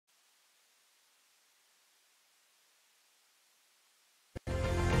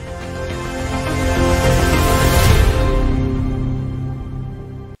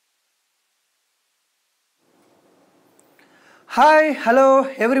Hi, hello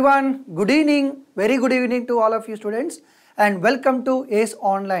everyone, good evening, very good evening to all of you students and welcome to ACE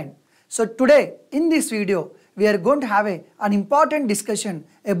Online. So today in this video we are going to have an important discussion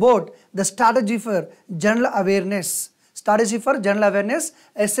about the strategy for General Awareness SSC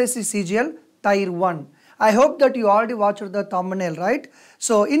CGL Tier 1. I hope that you already watched the thumbnail, right?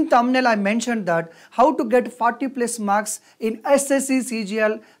 So in thumbnail I mentioned that how to get 40 plus marks in SSC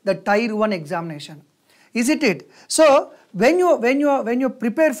CGL the Tier 1 examination. Isn't it? So when you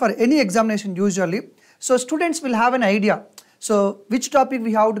prepare for any examination usually, so students will have an idea. So which topic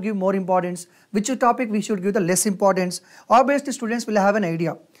we have to give more importance, which topic we should give the less importance. Obviously students will have an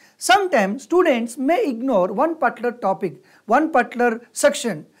idea. Sometimes students may ignore one particular topic, one particular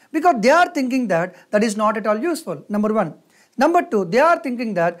section because they are thinking that that is not at all useful, number one. Number two, they are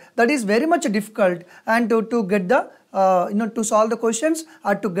thinking that that is very much difficult and to get the, to solve the questions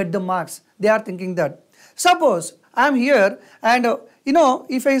or to get the marks. They are thinking that. Suppose I am here and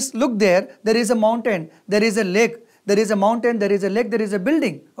if I look there is a mountain, there is a lake, there is a mountain, there is a lake, there is a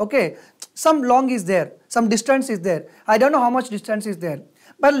building, okay. Some long is there, some distance is there. I don't know how much distance is there.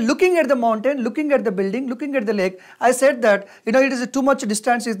 But looking at the mountain, looking at the building, looking at the lake, I said that it is too much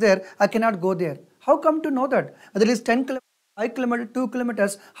distance is there, I cannot go there. How come to know that? There is 10 kilometers, 5 kilometers, 2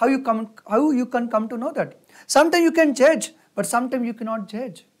 kilometers, how you can come to know that? Sometimes you can judge, but sometimes you cannot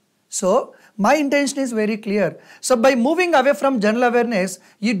judge. So my intention is very clear. So by moving away from general awareness,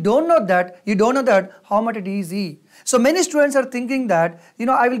 you don't know that how much it is easy. So many students are thinking that,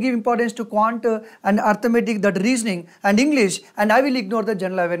 I will give importance to quant and arithmetic, that reasoning and English, and I will ignore the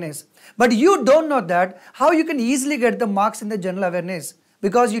general awareness. But you don't know that how you can easily get the marks in the general awareness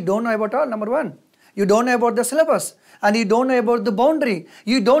because you don't know about all, number one. You don't know about the syllabus and you don't know about the boundary.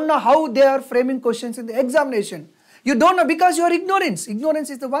 You don't know how they are framing questions in the examination. You don't know because you are ignorance.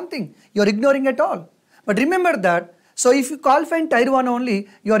 Ignorance is the one thing. You are ignoring at all. But remember that, so if you qualify in Tier 1 only,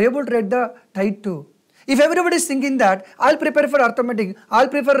 you are able to read the Tier 2. If everybody is thinking that, I'll prepare for arithmetic, I'll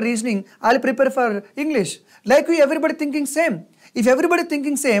prepare for reasoning, I'll prepare for English. Like everybody thinking same. If everybody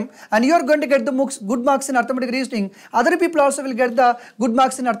thinking same and you are going to get the good marks in arithmetic reasoning, other people also will get the good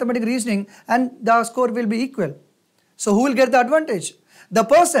marks in arithmetic reasoning and the score will be equal. So who will get the advantage? The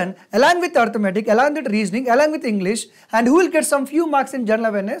person along with arithmetic, along with reasoning, along with English, and who will get some few marks in general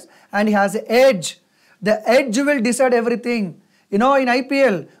awareness and he has an edge. The edge will decide everything. In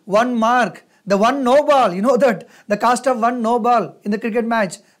IPL, 1 mark, the one no ball, that the cost of 1 no ball in the cricket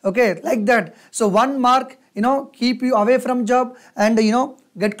match, okay, like that. So 1 mark, keep you away from job and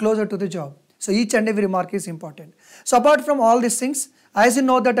get closer to the job. So each and every mark is important. So apart from all these things, as you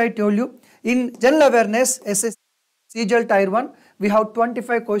know that I told you, in general awareness SSC CGL Tier 1, we have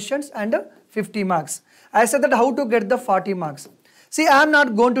 25 questions and 50 marks. I said that how to get the 40 marks. See, I am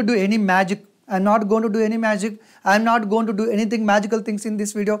not going to do any magic. I am not going to do any magic. I am not going to do anything magical things in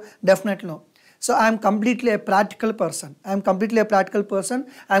this video. Definitely no. So I am completely a practical person. I am completely a practical person.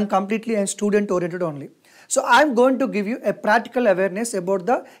 I am completely a student oriented only. So I am going to give you a practical awareness about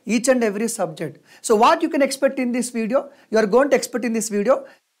the each and every subject. So what you can expect in this video, you are going to expect in this video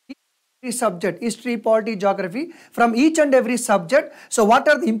subject, history, polity, geography, from each and every subject. So what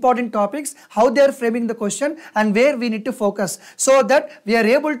are the important topics, how they are framing the question and where we need to focus so that we are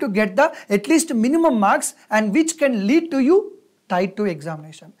able to get the at least minimum marks and which can lead to you Tier 2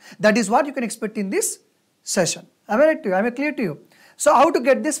 examination. That is what you can expect in this session. Am I right to you? Am I clear to you? So how to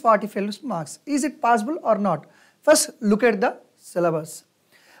get this 45 marks? Is it possible or not? First look at the syllabus.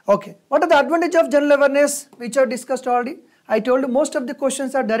 Okay, what are the advantage of general awareness which are discussed already? I told you most of the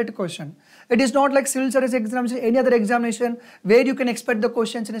questions are direct question. It is not like civil service examination, any other examination where you can expect the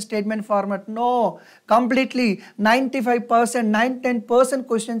questions in a statement format. No, completely 95%, 9-10%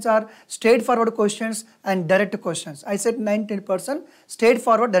 questions are straightforward questions and direct questions. I said 9-10%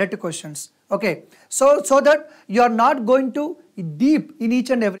 straightforward direct questions. Okay, so that you are not going to deep in each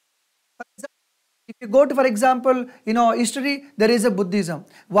and every. If you go to, for example, history, there is a Buddhism.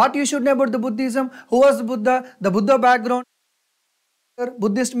 What you should know about the Buddhism? Who was the Buddha? The Buddha background,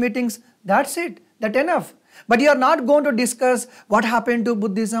 Buddhist meetings, that's it, that's enough. But you are not going to discuss what happened to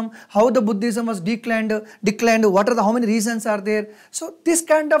Buddhism, how the Buddhism was declined, how many reasons are there. So this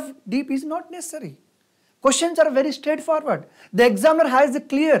kind of deep is not necessary. Questions are very straightforward. The examiner has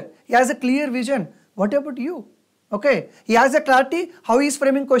he has a clear vision. What about you? Okay, he has a clarity how he is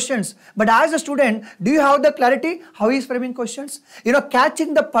framing questions. But as a student, do you have the clarity how he is framing questions?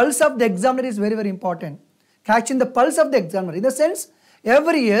 Catching the pulse of the examiner is very, very important. Catching the pulse of the examiner in the sense,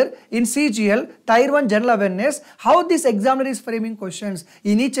 every year in CGL, Tier 1 General Awareness, how this examiner is framing questions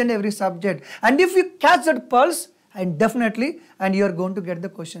in each and every subject. And if you catch that pulse, and definitely, and you are going to get the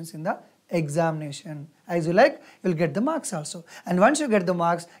questions in the examination. As you like, you will get the marks also. And once you get the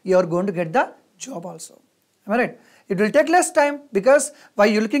marks, you are going to get the job also. Am I right? It will take less time because while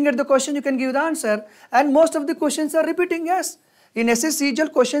you're looking at the question, you can give the answer. And most of the questions are repeating, yes. In SSC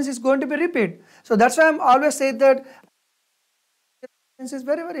CGL, questions is going to be repeat. So that's why I'm always say that is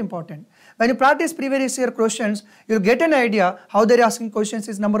very, very important. When you practice previous year questions, you'll get an idea how they're asking questions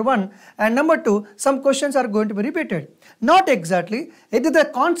is number one. And number two, some questions are going to be repeated. Not exactly, either the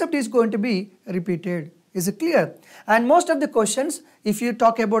concept is going to be repeated. Is it clear? And most of the questions, if you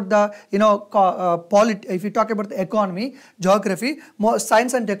talk about the, if you talk about the economy, geography,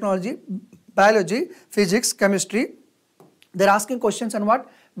 science and technology, biology, physics, chemistry, they're asking questions on what?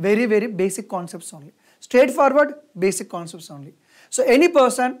 Very, very basic concepts only. Straightforward, basic concepts only. So any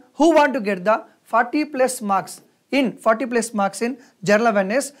person who want to get the 40 plus marks in general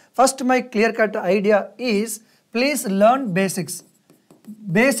awareness, first my clear-cut idea is please learn basics.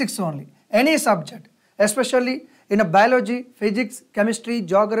 Basics only. Any subject, especially in a biology, physics, chemistry,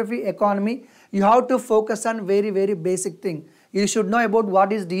 geography, economy, you have to focus on very, very basic thing. You should know about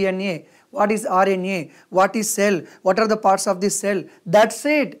what is DNA, what is RNA, what is cell, what are the parts of the cell. That's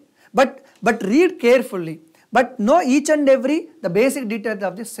it. But read carefully. But know each and every the basic details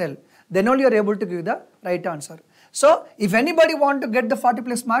of the cell. Then only you are able to give the right answer. So if anybody want to get the 40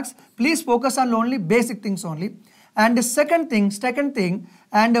 plus marks, please focus on only basic things only. And the second thing,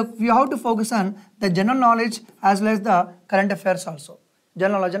 and you have to focus on the general knowledge as well as the current affairs also.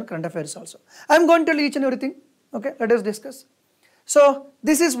 General knowledge and current affairs also. I am going to tell each and everything. Okay, let us discuss. So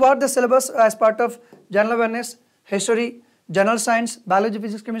this is what the syllabus as part of general awareness, history, general science, biology,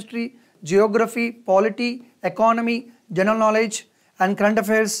 physics, chemistry, geography, polity, economy, general knowledge and current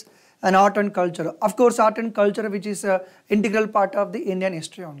affairs and art and culture. Of course, art and culture which is an integral part of the Indian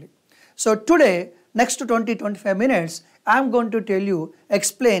history only. So today, next to 20-25 minutes, I am going to tell you,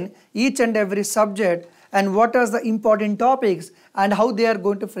 explain each and every subject and what are the important topics and how they are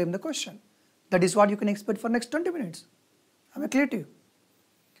going to frame the question. That is what you can expect for next 20 minutes. Am I clear to you?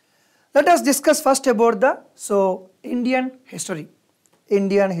 Let us discuss first about the Indian history.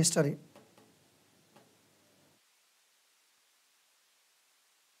 Indian history.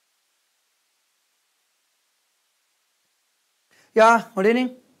 Yeah, good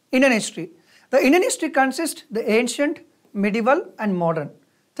evening. Indian history. The Indian history consists the ancient, medieval and modern.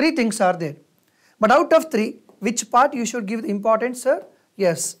 Three things are there. But out of three, which part you should give the importance, sir?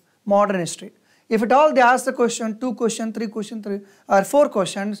 Yes, modern history. If at all they ask the question, 2 questions, 3 questions, 3 or 4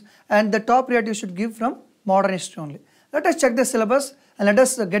 questions, and the top priority you should give from modern history only. Let us check the syllabus and let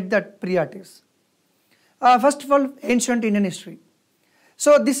us get that priorities. First of all, ancient Indian history.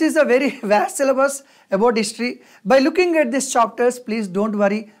 So this is a very vast syllabus about history. By looking at these chapters, please don't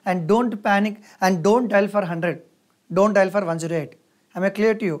worry and don't panic and don't dial for 100. Don't dial for 108. Am I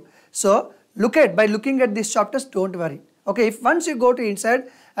clear to you? So by looking at these chapters, don't worry. Okay, if once you go to inside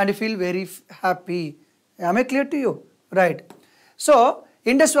and you feel very happy. Am I clear to you? Right. So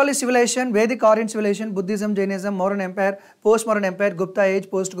Indus Valley Civilization, Vedic Aryan Civilization, Buddhism, Jainism, Mauryan Empire, Post-Modern Empire, Gupta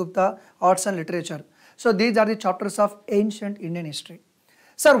Age, Post-Gupta, Arts and Literature. So these are the chapters of ancient Indian history.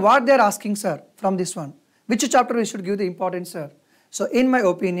 Sir, what they are asking, sir, from this one? Which chapter we should give the importance, sir? So in my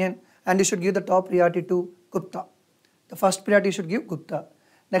opinion, and you should give the top priority to Gupta. The first priority you should give Gupta.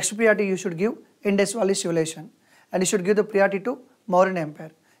 Next priority you should give Indus Valley Civilization. And you should give the priority to Mauryan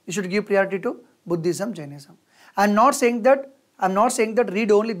Empire. You should give priority to Buddhism, Jainism. I'm not saying that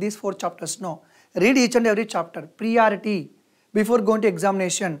read only these 4 chapters. No. Read each and every chapter. Priority. Before going to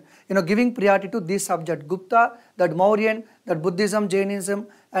examination, giving priority to this subject. Gupta, that Mauryan, that Buddhism, Jainism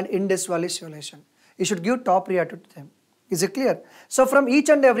and Indus Valley Civilization. You should give top priority to them. Is it clear? So from each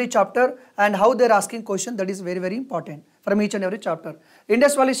and every chapter and how they are asking question, that is very, very important from each and every chapter.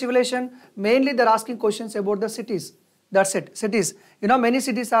 Indus Valley Civilization, mainly they are asking questions about the cities. That's it. Cities. Many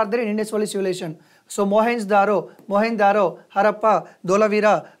cities are there in Indus Valley Civilization. So Mohenjo-daro, Harappa,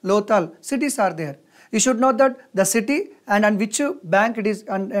 Dholavira, Lothal, cities are there. You should know that the city and on which bank it is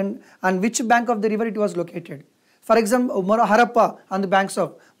and which bank of the river it was located. For example, Harappa on the banks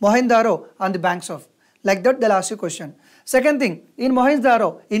of, Mohenjo-daro on the banks of. Like that they'll ask you question. Second thing, in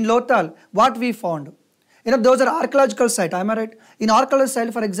Mohenjo-daro, in Lothal, what we found? Those are archaeological sites, am I right? In archaeological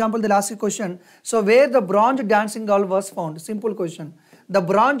site, for example, they'll ask you question. So where the bronze dancing girl was found? Simple question. The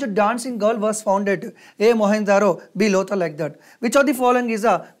bronze dancing girl was found at A. Mohenjo-daro, B. Lothal, like that. Which of the following is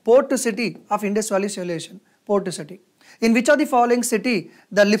a port city of Indus Valley Civilization? Port city. In which of the following city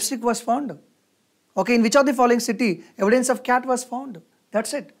the lipstick was found? Okay, in which of the following city evidence of cat was found?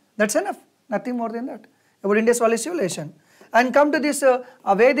 That's it. That's enough. Nothing more than that. About Indus Valley Civilization. And come to this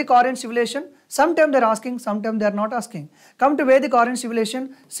Vedic Aryan Civilization. Sometimes they are asking, sometimes they are not asking. Come to Vedic Orient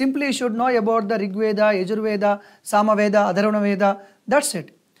civilization, simply you should know about the Rig Veda, Yajurveda, Samaveda, Atharvana Veda, that's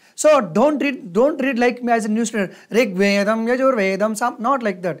it. So don't read like me as a newsletter, Rig Vedam, Yajurvedam, not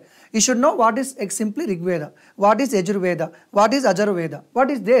like that. You should know what is simply Rig Veda, what is Yajurveda, what is Atharvaveda, what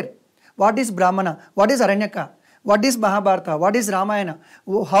is there, what is Brahmana, what is Aranyaka, what is Mahabharata, what is Ramayana,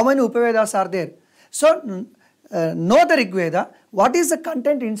 how many Upavedas are there. So know the Rig Veda, what is the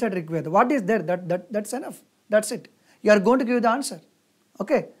content inside Rig Veda, what is there, that's enough, that's it. You are going to give the answer.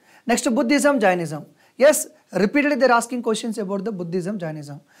 Okay. Next, Buddhism, Jainism. Yes, repeatedly they are asking questions about the Buddhism,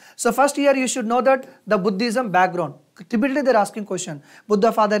 Jainism. So first here you should know that the Buddhism background. Repeatedly they are asking question.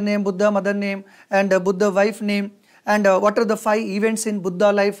 Buddha father name, Buddha mother name, and Buddha wife name, and what are the 5 events in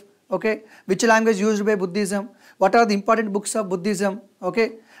Buddha life, okay, which language used by Buddhism, what are the important books of Buddhism,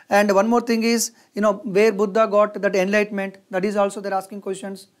 okay. And one more thing is, where Buddha got that enlightenment, that is also they are asking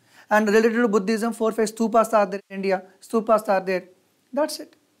questions. And related to Buddhism, 4 5 stupas are there in India, stupas are there, that's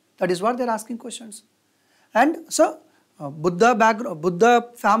it. That is what they are asking questions. And so, Buddha background, Buddha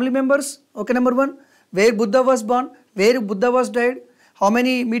family members, okay, number 1, where Buddha was born, where Buddha was died, how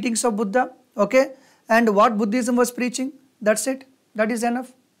many meetings of Buddha, okay, and what Buddhism was preaching, that's it, that is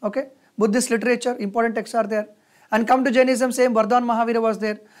enough, okay. Buddhist literature, important texts are there. And come to Jainism, same Vardhan Mahavira was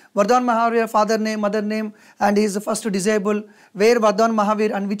there. Vardhan Mahavira, father name, mother name, and he is the first disciple, where Vardhan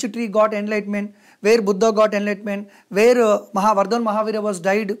Mahavira and which tree got enlightenment, where Buddha got enlightenment, where Vardhan Mahavira was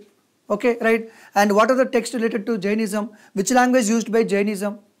died, okay, right, and what are the texts related to Jainism, which language used by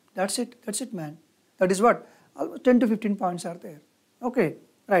Jainism, that's it man, that is what, almost 10 to 15 points are there, okay,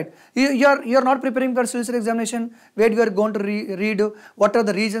 right. You are not preparing for civil service examination where you are going to read what are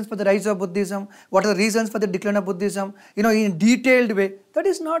the reasons for the rise of Buddhism, what are the reasons for the decline of Buddhism, in detailed way, that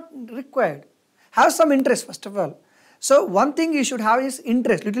is not required. Have some interest first of all. So one thing you should have is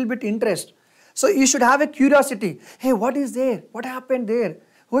interest, little bit interest. So you should have a curiosity, hey, what is there, what happened there?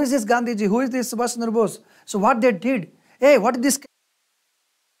 Who is this Gandhiji? Who is this Subhash Chandra Bose? So what they did? Hey, what is this?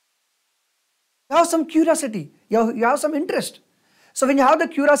 You have some curiosity. You have some interest. So when you have the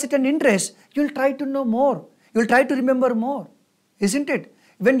curiosity and interest, you will try to know more. You will try to remember more. Isn't it?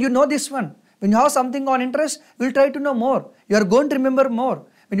 When you know this one, when you have something on interest, you will try to know more. You are going to remember more.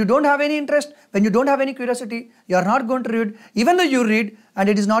 When you don't have any interest, when you don't have any curiosity, you are not going to read. Even though you read, and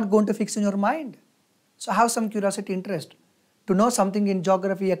it is not going to fix in your mind. So have some curiosity, interest. To know something in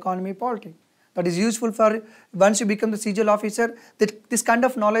geography, economy, polity. That is useful for, once you become the CGL officer, this kind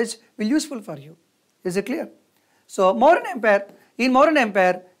of knowledge will be useful for you. Is it clear? So Mauryan Empire, in Mauryan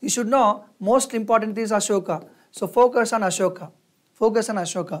Empire, you should know most important is Ashoka. So focus on Ashoka. Focus on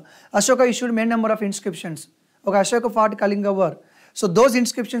Ashoka. Ashoka issued many number of inscriptions. Okay, Ashoka fought Kalinga war. So those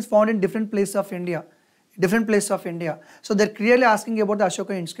inscriptions found in different places of India. Different places of India. So they are clearly asking about the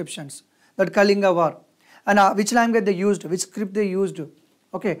Ashoka inscriptions. That Kalinga war. And which language they used, which script they used.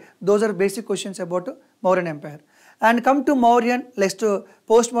 Okay, those are basic questions about Mauryan Empire. And come to Mauryan, next to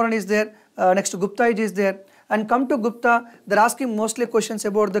post-Mauryan is there, next to Gupta age is there. And come to Gupta, they are asking mostly questions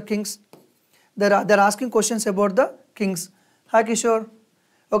about the kings. They are asking questions about the kings. Hi Kishore.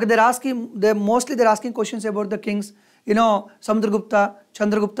 Okay, they are asking questions about the kings. Samudragupta,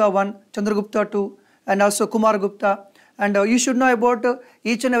 Chandragupta 1, Chandragupta 2, and also Kumaragupta. And you should know about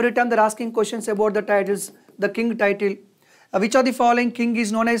each and every time they are asking questions about the titles, the king title. Which of the following king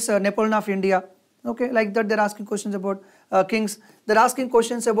is known as Napoleon of India? Okay, like that they are asking questions about kings. They are asking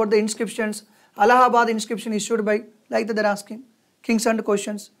questions about the inscriptions. Allahabad inscription issued by, like that they are asking. Kings and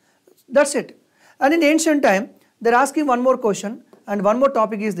questions. That's it. And in ancient time, they are asking one more question and one more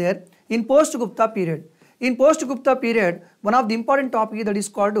topic is there in post-Gupta period. In post-Gupta period, one of the important topic that is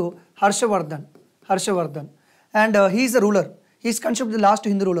called Harshavardhan. Harshavardhan. And he is a ruler. He is considered the last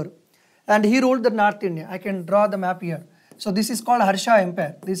Hindu ruler. And he ruled the North India. I can draw the map here. So this is called Harsha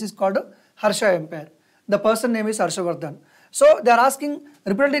Empire. This is called Harsha Empire. The person name is Harshavardhan. So they are asking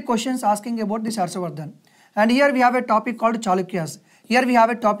repeatedly questions asking about this Harshavardhan. And here we have a topic called Chalukyas. Here we have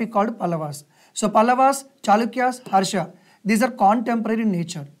a topic called Pallavas. So Pallavas, Chalukyas, Harsha. These are contemporary in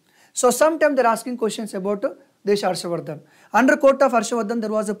nature. So sometimes they are asking questions about this Harshavardhan. Under court of Harshavardhan,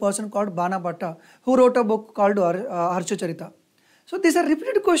 there was a person called Bana Bhatta who wrote a book called Harshacharita. So these are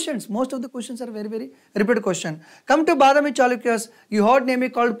repeated questions. Most of the questions are very, very repeated question. Come to Badami Chalukyas, you heard name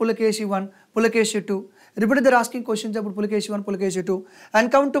called Pulakeshi 1, Pulakeshi 2. Repeatedly they are asking questions about Pulakeshi 1, Pulakeshi 2. And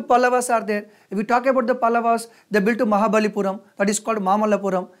come to Pallavas are there. If we talk about the Pallavas, they built to Mahabalipuram, that is called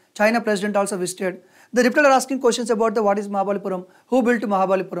Mamallapuram. China president also visited. The repeatedly are asking questions about the what is Mahabalipuram, who built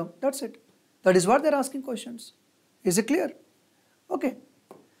Mahabalipuram. That's it. That is what they are asking questions. Is it clear? Okay.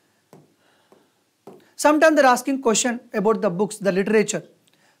 Sometimes they are asking question about the books, the literature.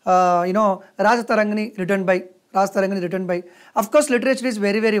 Raja Tarangani written by. Of course, literature is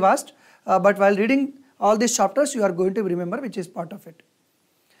very, very vast, but while reading all these chapters, you are going to remember which is part of it.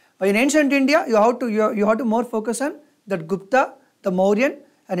 In ancient India, you have to more focus on that Gupta, the Mauryan,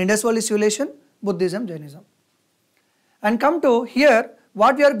 and Indus Valley civilization, Buddhism, Jainism. And come to here,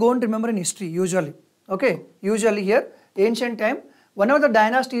 what we are going to remember in history usually. Okay, usually here, ancient time, whenever the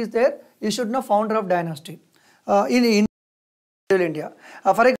dynasty is there, you should know founder of dynasty. In India,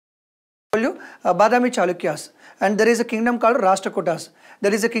 for example, Badami Chalukyas, and there is a kingdom called Rashtrakutas.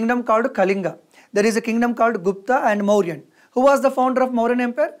 There is a kingdom called Kalinga. There is a kingdom called Gupta and Mauryan. Who was the founder of Mauryan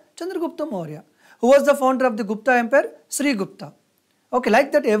Empire? Chandragupta Maurya. Who was the founder of the Gupta Empire? Sri Gupta. Okay,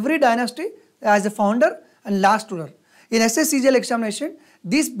 like that every dynasty has a founder and last ruler. In SSC CGL examination,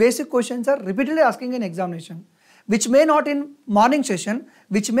 these basic questions are repeatedly asking in examination, which may not in morning session,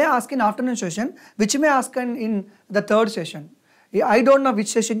 which may ask in afternoon session, which may ask in the third session. I don't know which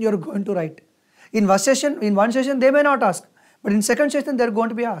session you are going to write. In one session they may not ask, but in second session they are going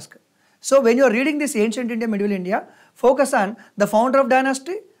to be asked. So when you are reading this ancient India, medieval India, focus on the founder of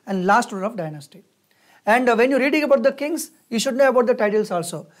dynasty and last ruler of dynasty. And when you are reading about the kings, you should know about the titles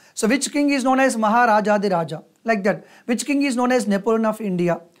also. So which king is known as Maharaja, like that. Which king is known as Napoleon of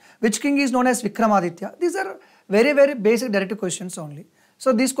India? Which king is known as Vikramaditya? These are very, very basic direct questions only.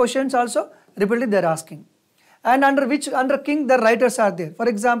 So these questions also repeatedly they are asking. And under king the writers are there. For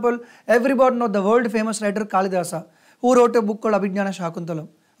example, everybody knows the world famous writer Kalidasa, who wrote a book called Abhijnana Shakuntalam.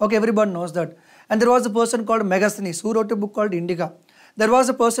 Okay, everybody knows that. And there was a person called Megasthenes who wrote a book called Indica. There was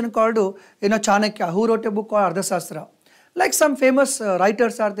a person called Chanakya who wrote a book called Ardhasastra. Like some famous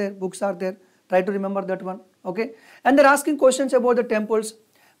writers are there, books are there. Try to remember that one. Okay, and they're asking questions about the temples.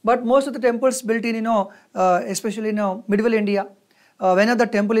 But most of the temples built in especially medieval India, whenever the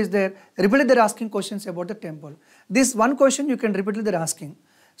temple is there, repeatedly they're asking questions about the temple. This one question you can repeatedly they're asking.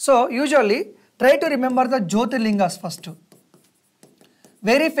 So usually try to remember the Jyotirlingas first.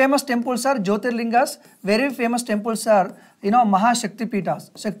 Very famous temples are Jyotirlingas. Very famous temples are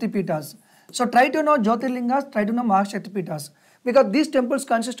Shaktipitas. So try to know Jyotirlingas, try to know Mahashaktipitas, because these temples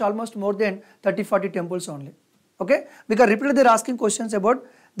consist almost more than 30-40 temples only. Okay, because repeatedly they are asking questions about,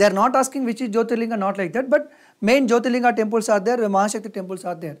 they are not asking which is Jyotirlinga, not like that, but main Jyotirlinga temples are there, Mahashakti temples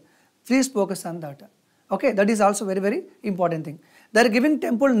are there. Please focus on that. Okay, that is also very, very important thing. They are giving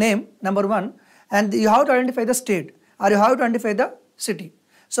temple name, number one, and you have to identify the state or you have to identify the city.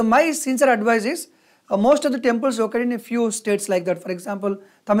 So my sincere advice is, most of the temples located in a few states like that. For example,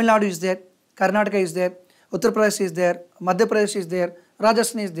 Tamil Nadu is there, Karnataka is there, Uttar Pradesh is there, Madhya Pradesh is there,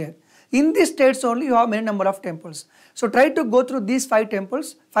 Rajasthan is there. In these states only you have many number of temples. So try to go through these 5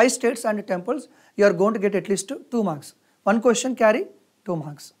 temples, 5 states and temples, you are going to get at least 2 marks. One question carry 2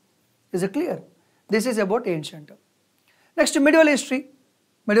 marks. Is it clear? This is about ancient. Next, medieval history.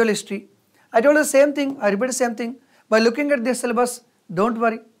 Medieval history. I told you the same thing, I repeat the same thing. By looking at this syllabus, don't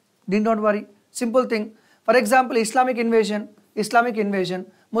worry, need not worry. Simple thing. For example, Islamic invasion,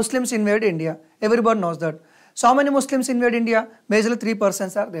 Muslims invade India. Everybody knows that. So how many Muslims invade India? Majorly 3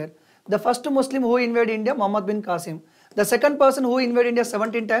 persons are there. The first Muslim who invaded India, Muhammad bin Qasim. The second person who invaded India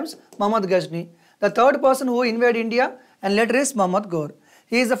 17 times, Muhammad Ghazni. The third person who invaded India and later is Muhammad Ghor.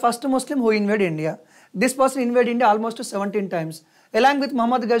 He is the first Muslim who invaded India. This person invaded India almost 17 times. Along with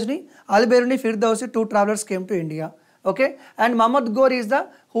Muhammad Ghazni, Al-Biruni, Firdausi, 2 travelers came to India. Okay, and Muhammad Ghor is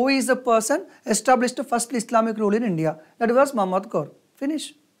the person established the first Islamic rule in India. That was Muhammad Ghor.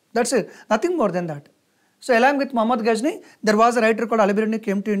 Finish. That's it. Nothing more than that. So along with Muhammad Ghazni, there was a writer called Al-Biruni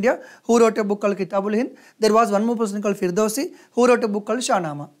came to India who wrote a book called Kitabul Hind. There was one more person called Firdausi who wrote a book called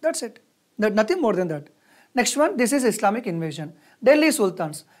Shahnama. That's it. Nothing more than that. Next one, this is Islamic invasion. Delhi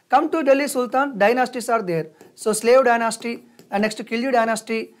Sultans. Come to Delhi Sultan, dynasties are there. So slave dynasty, and next to Khilji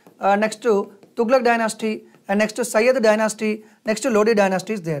dynasty, next to Tughlaq dynasty, and next to Sayyid dynasty, next to Lodi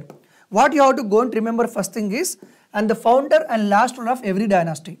dynasty is there. What you have to go and remember first thing is, and the founder and last ruler of every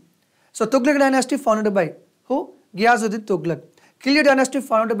dynasty. So Tughlaq dynasty founded by who? Ghiyazuddin Tughlaq. Khilji dynasty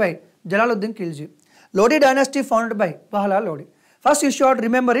founded by Jalaluddin Khilji. Lodi dynasty founded by Pahala Lodi. First you should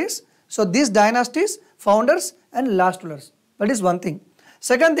remember is, so these dynasties, founders and last rulers. That is one thing.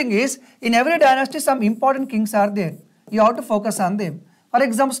 Second thing is, in every dynasty some important kings are there. You have to focus on them. For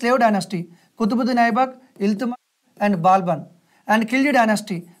example, slave dynasty, Qutbuddin Aibak, Iltutmish and Balban. And Khilji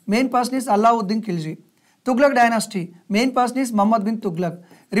dynasty, main person is Alauddin Khilji. Tughlaq dynasty, main person is Muhammad bin Tughlaq.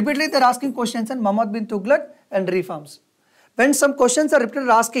 Repeatedly they are asking questions on Muhammad bin Tughlaq and reforms. When some questions are repeatedly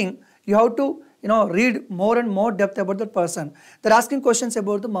asking, you have to read more and more depth about that person. They are asking questions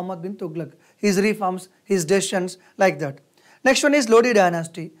about the Muhammad bin Tughlaq, his reforms, his decisions, like that. Next one is Lodi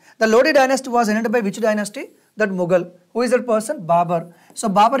dynasty. The Lodi dynasty was ended by which dynasty? that Mughal. Who is that person? Babur. So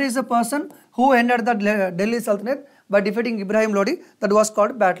Babur is the person who ended the Delhi Sultanate by defeating Ibrahim Lodi. That was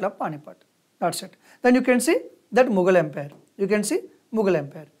called Battle of Panipat. That's it. Then you can see that Mughal Empire. You can see Mughal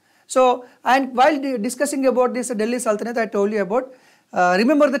Empire. So, and while discussing about this Delhi Sultanate, I told you about,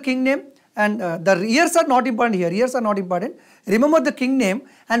 remember the king name, and the years are not important here. Years are not important. Remember the king name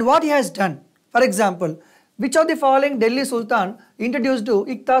and what he has done. For example, which of the following Delhi Sultan introduced the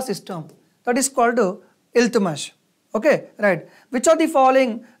Iqta system? That is called Iltutmish. Okay, right. Which of the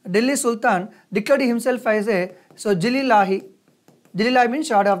following Delhi Sultan declared himself as a, so Jililahi. Jililahi means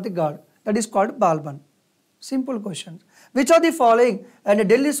shadow of the god. That is called Balban. Simple question. Which of the following and a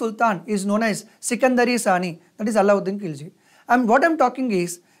Delhi Sultan is known as Sikandari Sani? That is Alauddin Khilji. And what I am talking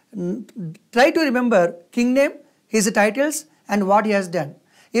is, try to remember king name, his titles and what he has done.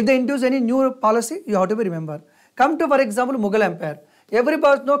 If they introduce any new policy, you have to remember. Come to, for example, Mughal Empire. Every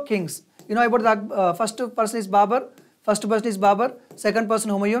person knows kings. You know about the first person is Babur, second person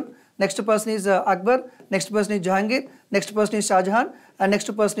Humayun, next person is Akbar, next person is Jahangir, next person is Shah Jahan, and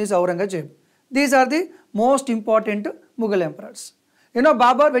next person is Aurangzeb. These are the most important Mughal emperors. You know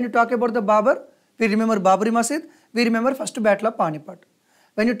Babur, when you talk about the Babur, we remember Babri Masjid, we remember first battle of Panipat.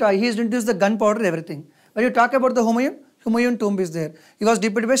 When you talk, he has introduced the gunpowder, everything. When you talk about the Humayun, Humayun tomb is there. He was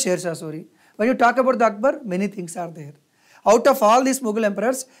defeated by Sher Shah Suri. When you talk about the Akbar, many things are there. Out of all these Mughal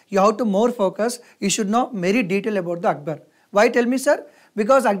emperors, you have to more focus. You should know very detail about the Akbar. Why tell me, sir?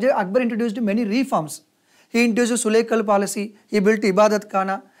 Because Akbar introduced many reforms. He introduced Sulaykal policy. He built Ibadat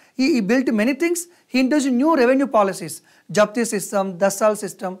Khana. He built many things. He introduced new revenue policies, Japti system, Dasal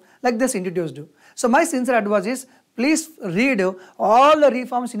system, like this introduced. So my sincere advice is, please read all the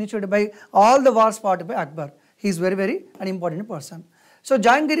reforms initiated by all the wars fought by Akbar. He is very an important person. So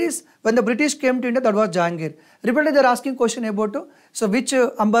Jahangir is, when the British came to India, that was Jahangir. Repeatedly they are asking question about, so which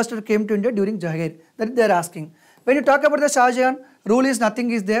ambassador came to India during Jahangir, that they are asking. When you talk about the Shah Jahan, rule is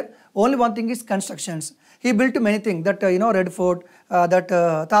nothing is there, only one thing is constructions. He built many things, that Red Fort, that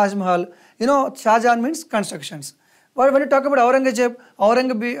Taj Mahal, Shah Jahan means constructions. But when you talk about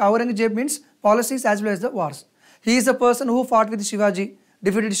Aurangzeb means policies as well as the wars. He is the person who fought with Shivaji,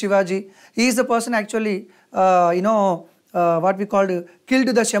 defeated Shivaji. He is the person actually, what we called, killed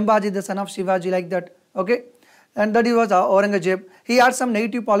the Shambhaji, the son of Shivaji, like that. Okay, and that he was Aurangzeb. He had some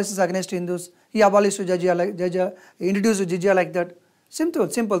negative policies against Hindus. He abolished jizya, introduced jizya, like that. Simple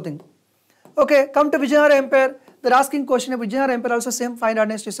thing. Okay, come to Vijayanagara Empire. They're asking question of Vijayanagara Empire. Also same 5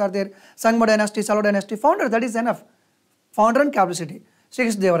 dynasties are there. Sangma dynasty, Salo dynasty. Founder, that is enough. Founder and capacity. Sri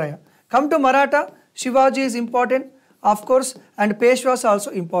Devaraya. Come to Maratha. Shivaji is important, of course, and Peshwas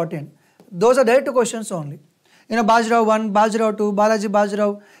also important. Those are direct questions only. Bajirao 1, Bajirao 2, Balaji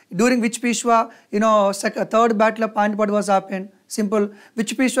Bajirao. During which Peshwa, third battle of Panipat was happened. Simple.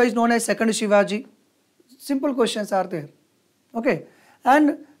 Which Peshwa is known as second Shivaji? Simple questions are there. Okay.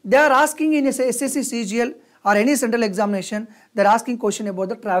 And they are asking in SSC CGL or any central examination, they are asking question about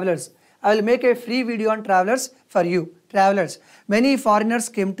the travelers. I will make a free video on travelers for you. Travelers. Many foreigners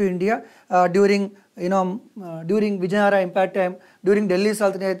came to India during Vijayanagara Empire time, during Delhi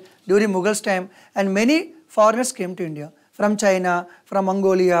Sultanate, during Mughals time, and many foreigners came to India from China, from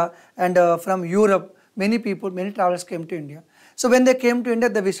Mongolia, and from Europe. Many travelers came to India. So when they came to India,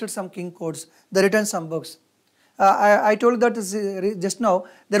 they visited some king courts, they written some books. I told that just now,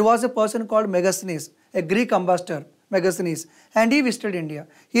 there was a person called Megasthenes, a Greek ambassador, Megasthenes, and he visited India.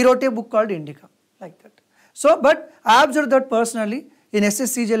 He wrote a book called Indica, like that. So, but I observed that personally in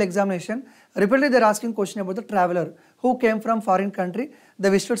SSC CGL examination, repeatedly they are asking question about the traveler who came from foreign country, they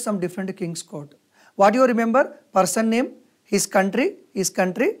visited some different king's court. What do you remember? Person name, his country,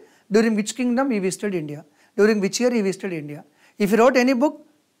 during which kingdom he visited India, during which year he visited India. If you wrote any book,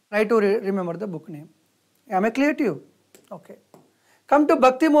 try to remember the book name. Am I clear to you? Okay. Come to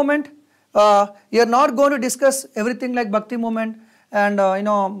Bhakti movement. You are not going to discuss everything like Bhakti movement and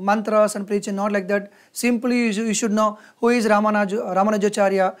mantras and preaching, not like that. Simply you should know who is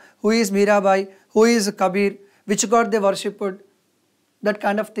Ramanujacharya, who is Mirabai, who is Kabir, which god they worshipped. That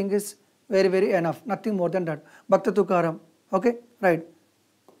kind of thing is very enough, nothing more than that. Bhakta Tukaram. Okay, right.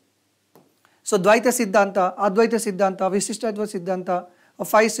 So Dvaita Siddhanta, Advaita Siddhanta, Visishtadvaita Siddhanta,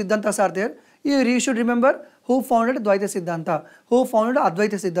 5 Siddhantas are there. You should remember who founded Dvaita Siddhanta, who founded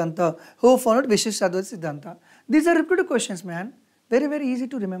Advaita Siddhanta, who founded Visishtadvaita Siddhanta. These are repeated questions, man. Very easy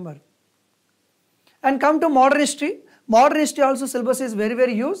to remember. And come to modern history. Modern history also syllabus is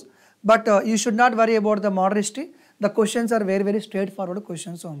very huge, but you should not worry about the modern history. The questions are very straightforward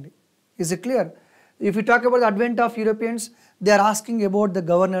questions only. Is it clear? If you talk about the advent of Europeans, they are asking about the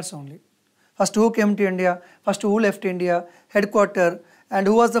governors only. First who came to India, first who left India, headquarter, and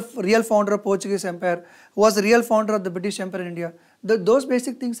who was the real founder of Portuguese Empire, who was the real founder of the British Empire in India. Those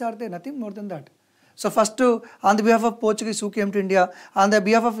basic things are there, nothing more than that. So first, on the behalf of Portuguese who came to India, on the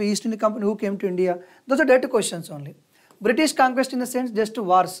behalf of East India Company who came to India, those are direct questions only. British conquest in the sense just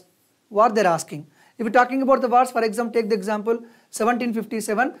wars, what they are asking. If you're talking about the wars, for example, take the example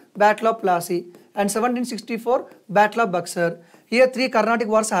 1757 Battle of Plassey and 1764 Battle of Buxar. Here 3 Carnatic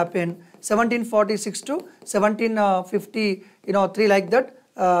wars happened, 1746 to 1750, 3 like that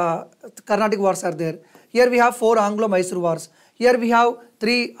Carnatic wars are there. Here we have 4 Anglo-Mysore wars. Here we have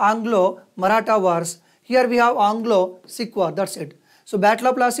 3 Anglo-Maratha wars. Here we have Anglo-Sikh war, that's it. So Battle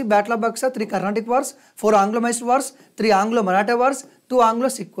of Plassey, Battle of Buxar, 3 Carnatic wars, 4 Anglo-Mysore wars, 3 Anglo-Maratha wars, 2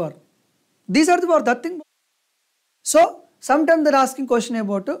 Anglo-Sikh war. These are the wars, that thing. So sometimes they are asking question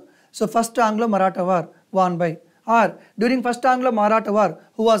about, so first Anglo-Maratha war won by, or during first Anglo-Maratha war,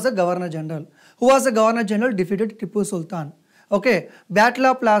 who was the Governor General? Who was the Governor General defeated Tipu Sultan? Okay, Battle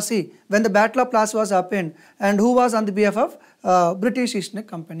of Plassey, when the Battle of Plassey was happened, and who was on the behalf of British East India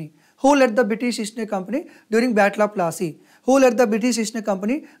Company? Who led the British East India Company during Battle of Plassey? Who led the British East India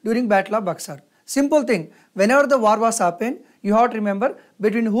Company during Battle of Buxar? Simple thing, whenever the war was happened, you have to remember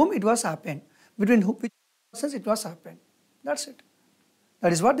between whom it was happened, between whom it was happened. That's it.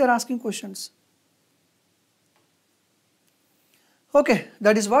 That is what they are asking questions. Okay,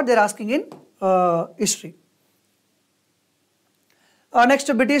 that is what they are asking in history.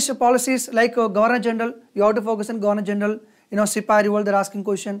 Next, British policies like Governor General, you have to focus on Governor General, Sipahi revolt, they are asking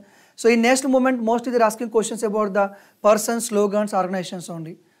question. So in national movement, mostly they are asking questions about the persons, slogans, organizations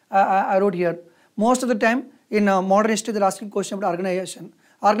only. I wrote here. Most of the time in modern history, they are asking question about organization.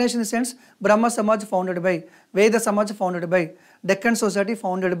 Organization in the sense, Brahma Samaj founded by, Veda Samaj founded by, Deccan Society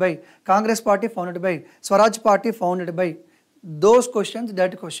founded by, Congress Party founded by, Swaraj Party founded by. Those questions,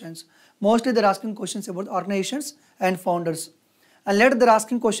 that questions. Mostly they are asking questions about organizations and founders. And later they are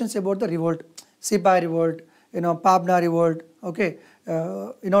asking questions about the revolt, Sipahi revolt, Pabna revolt, okay,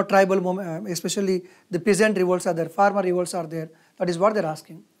 tribal movement, especially the peasant revolts are there, farmer revolts are there. That is what they are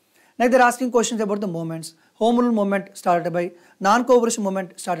asking. Next they are asking questions about the movements. Home rule movement started by, non-cooperation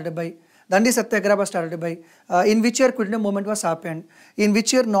movement started by, Dandi Satyagraha was started by, in which year Quit India movement was happened, in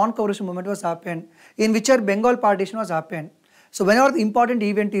which year non-cooperation movement was happened, in which year Bengal partition was happened. So whenever the important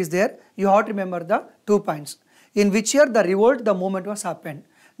event is there, you have to remember the 2 points. In which year the revolt, the movement was happened.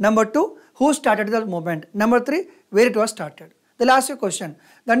 Number 2, who started the movement. Number 3, where it was started. The last question,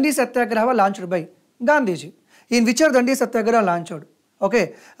 Dandi Satyagraha was launched by Gandhiji. In which year Dandi Satyagraha launched?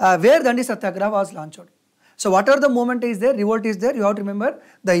 Okay, where Dandi Satyagraha was launched. So whatever the movement is there, revolt is there, you have to remember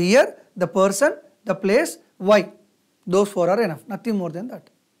the year, the person, the place, why. Those 4 are enough, nothing more than that.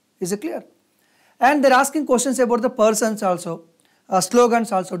 Is it clear? And they are asking questions about the persons also,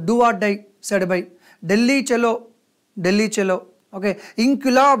 slogans also, do or die said by, Delhi Chalo, okay,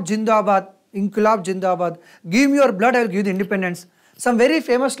 Inqilab Jindabad, give me your blood, I will give you the independence. Some very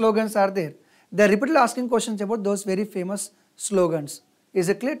famous slogans are there. They are repeatedly asking questions about those very famous slogans. Is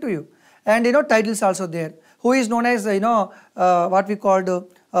it clear to you? And titles also there. Who is known as, what we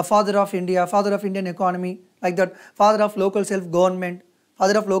called father of India, father of Indian economy, like that, father of local self-government,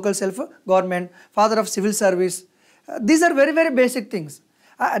 father of local self-government, father of civil service. These are very, very basic things.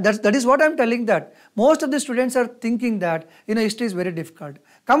 That is what I am telling, that most of the students are thinking that history is very difficult.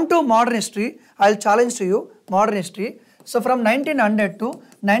 Come to modern history, I will challenge to you modern history. So from 1900 to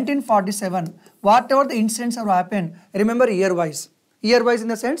 1947, whatever the incidents have happened, remember year wise in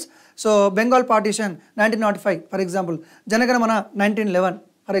the sense, so Bengal partition 1905 for example, Janagana Mana 1911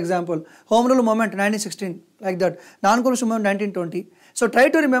 for example, Home Rule Movement 1916 like that, Non-Cooperation Movement 1920. So try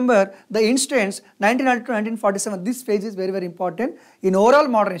to remember the incidents 1900 to 1947. This phase is very, very important in overall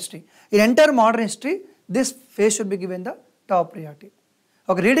modern history. In entire modern history, this phase should be given the top priority.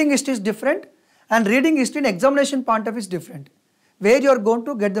 Okay, reading history is different, and reading history in examination point of view is different. Where you are going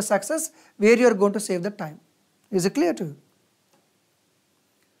to get the success, where you are going to save the time. Is it clear to you?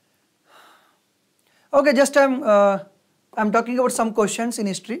 Okay, just I'm talking about some questions in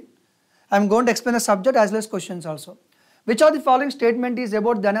history. I'm going to explain the subject as well as questions also. Which of the following statement is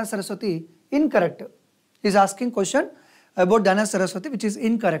about Dayananda Saraswati incorrect? He is asking question about Dayananda Saraswati which is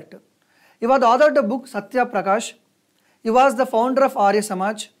incorrect. He was the author of the book Satya Prakash. He was the founder of Arya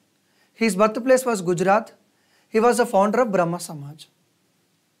Samaj. His birthplace was Gujarat. He was the founder of Brahma Samaj.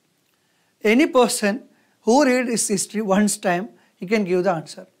 Any person who reads his history once time, he can give the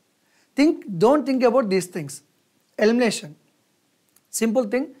answer. Don't think about these things. Elimination. Simple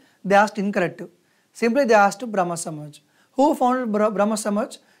thing, they asked incorrect. Simply they asked Brahma Samaj. Who founded Brahma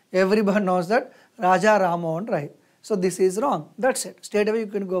Samaj? Everyone knows that Raja Ram Mohan Rai. So this is wrong. That's it. Straight away you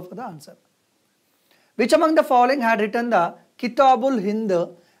can go for the answer. Which among the following had written the Kitabul Hind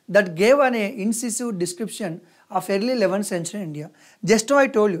that gave an incisive description of early 11th century India. Just now I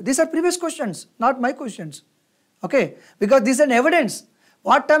told you, these are previous questions, not my questions. Okay, because this is an evidence.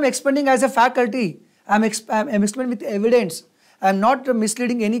 What I am explaining as a faculty, I am explaining with evidence. I am not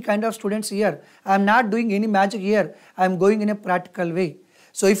misleading any kind of students here. I am not doing any magic here. I am going in a practical way.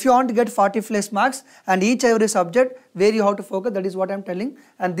 So if you want to get 40 plus marks and each every subject where you have to focus, that is what I am telling,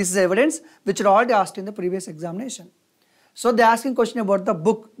 and this is evidence which are already asked in the previous examination. So they are asking question about the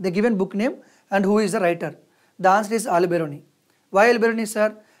book, the given book name and who is the writer. The answer is Al-Biruni. Why Al-Biruni,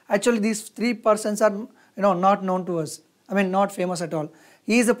 sir? Actually these three persons are not known to us. I mean not famous at all.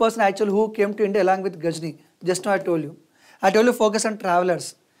 He is the person actually who came to India along with Ghazni. Just now I told you. I told you focus on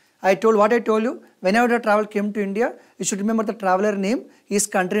travelers. I told you, whenever the traveler came to India, you should remember the traveler name, his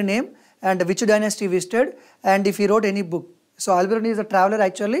country name and which dynasty visited and if he wrote any book. So Al-Biruni is a traveler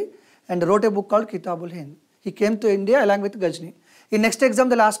actually and wrote a book called Kitabul Hind. He came to India along with Ghazni. In next exam,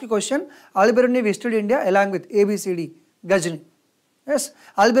 they'll ask you question, Al-Biruni visited India along with ABCD, Ghazni. Yes,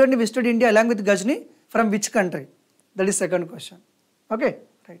 Al-Biruni visited India along with Ghazni from which country? That is second question. Okay,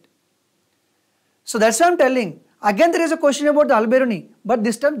 right. So that's why I'm telling. Again there is a question about the Al-Biruni, but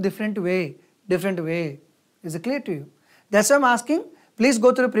this time different way. Is it clear to you? That's why I'm asking, please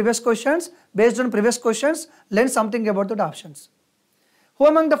go through the previous questions. Based on previous questions, learn something about the options. Who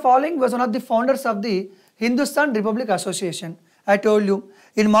among the following was one of the founders of the Hindustan Republic Association? I told you,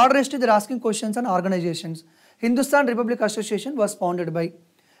 in modern history they are asking questions on organizations. Hindustan Republic Association was founded by,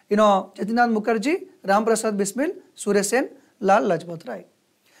 Jatinnath Mukherjee, Ram Prasad Bismil, Surya Sen, Lal Lajpat Rai.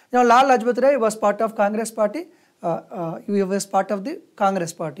 Lal Lajpat Rai was part of Congress party. He was part of the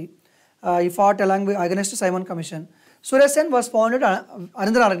Congress party. He fought along with against Simon Commission. Surya Sen was founded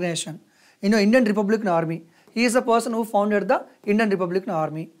another organization, Indian Republican Army. He is the person who founded the Indian Republican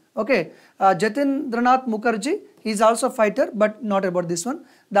Army. Okay, Jatindranath Mukherjee, he is also a fighter, but not about this one.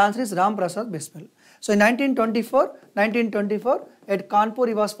 The answer is Ram Prasad Bismil. So in 1924, at Kanpur,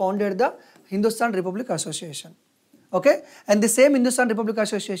 he was founded the Hindustan Republic Association. Okay, and the same Hindustan Republic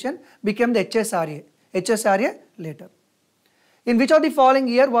Association became the HSRA later. In which of the following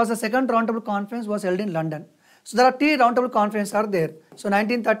year was the second roundtable conference was held in London? So there are three roundtable conferences are there. So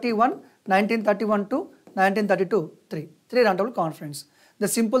 1931, 1931 to 1932, three roundtable conference. The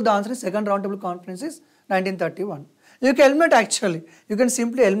answer is second roundtable conference is 1931. You can eliminate actually. You can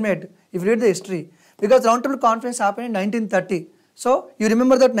simply eliminate if you read the history. Because roundtable conference happened in 1930. So you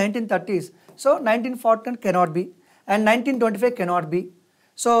remember that 1930s. So 1914 cannot be and 1925 cannot be.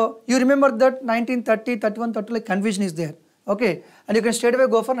 So you remember that 1930, 31, 30 like confusion is there. Okay. And you can straight away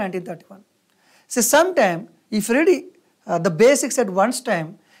go for 1931. So sometime if you read the basics at once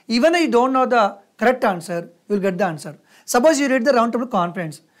time, even though you don't know the correct answer, you will get the answer. Suppose you read the roundtable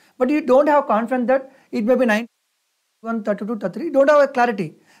conference, but you don't have confidence that it may be 91, 32, 33, you don't have a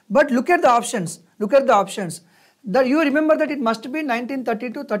clarity. But look at the options, That you remember that it must be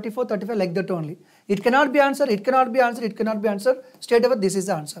 1932, 34, 35 like that only. It cannot be answered, straight away this is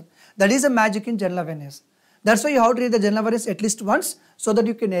the answer. That is the magic in general awareness. That's why you have to read the general awareness at least once so that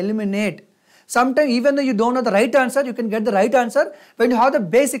you can eliminate. Sometimes even though you don't know the right answer, you can get the right answer when you have the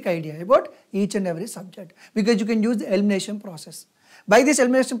basic idea about each and every subject. Because you can use the elimination process. By this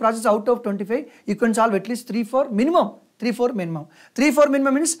elimination process out of 25, you can solve at least 3, 4 minimum. 3, 4 minimum. 3, 4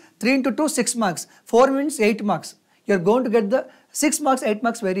 minimum means 3 into 2, 6 marks. 4 means 8 marks. You are going to get the 6 marks, 8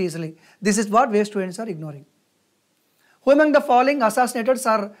 marks very easily. This is what where students are ignoring. Who among the following assassinated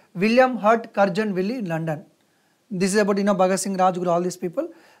Sir William Hurt Curzon-Willey in London? This is about Bhagat Singh, Rajguru, all these people.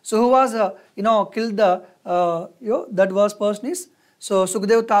 So who was killed the that was person is so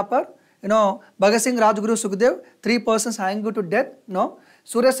Sukhdev Thapar, Bhagat Singh, Rajguru, Sukhdev, 3 persons hanged to death. No,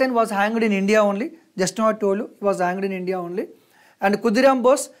 Surya Sen was hanged in India only. Just now I told you he was hanged in India only. And Khudiram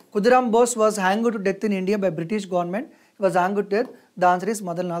Bose was hanged to death in India by British government. He was hanged to death. The answer is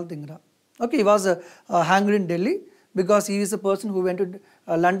Madan Lal Dhingra. Okay, he was hanged in Delhi because he is the person who went to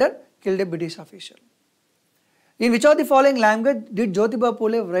London, killed a British official. In which of the following language did Jyotiba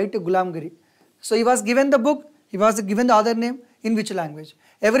Phule write Gulamgiri? So he was given the book, he was given the other name, in which language?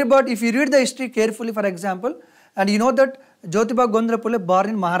 Everybody, if you read the history carefully, for example, and you know that Jyotiba Gondra Phule born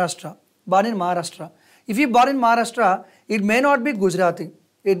in Maharashtra. If he born in Maharashtra, it may not be Gujarati.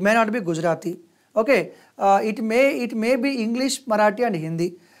 Okay, it may be English, Marathi and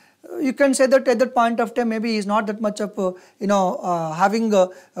Hindi. You can say that at that point of time maybe he is not that much of having a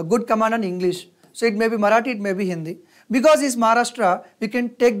good command on English. So it may be Marathi, it may be Hindi. Because it's Maharashtra, we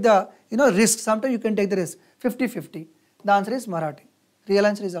can take the risk. Sometimes you can take the risk. 50-50. The answer is Marathi. Real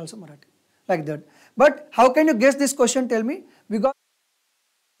answer is also Marathi. Like that. But how can you guess this question? Tell me. Because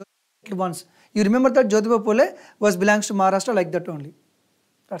once You remember that Jyotiba Phule was belongs to Maharashtra, like that only.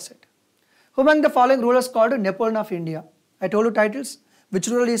 That's it. Who among the following rulers called Napoleon of India? I told you titles. Which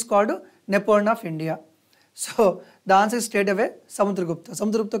ruler is called Napoleon of India? So the answer is straight away Samudragupta.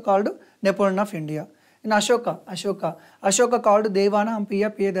 Samudragupta called Napoleon of India. In Ashoka called Devana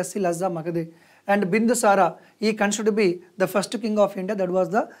Ampiya Piyadasi Lazza Magade. And Bindusara, he considered to be the first king of India, that was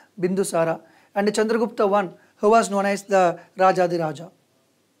the Bindusara. And Chandragupta one, who was known as the Rajadiraja.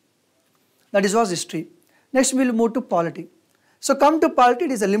 That is was history. Next we will move to polity. So come to polity,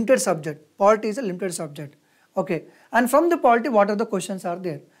 it is a limited subject. Polity is a limited subject. Okay. And from the polity, what are the questions are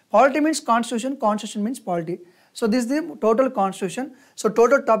there? Polity means constitution, constitution means polity. So this is the total constitution. So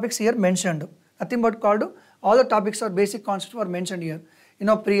total topics here mentioned. Nothing but called, all the topics or basic concepts were mentioned here.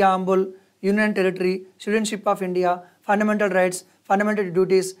 Preamble, Union and Territory, Citizenship of India, Fundamental Rights, Fundamental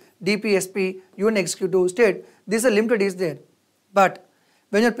Duties, DPSP, UN Executive, State. This is limited is there. But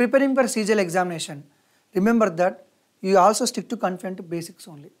when you are preparing for CGL examination, remember that you also stick to confined to basics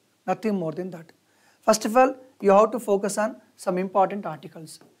only. Nothing more than that. First of all, you have to focus on some important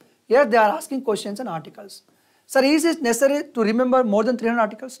articles. Here they are asking questions on articles. Sir, is it necessary to remember more than 300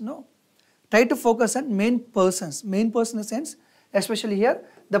 articles? No. Try to focus on main persons. Main person in the sense, especially here,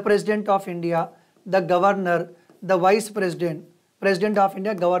 the President of India, the Governor, the Vice President, President of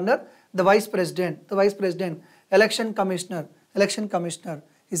India, Governor, the Vice President, Election Commissioner.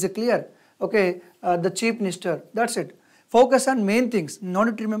 Is it clear? Okay, the Chief Minister, that's it. Focus on main things,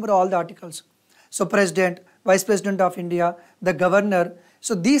 not to remember all the articles. So President, Vice President of India, the Governor.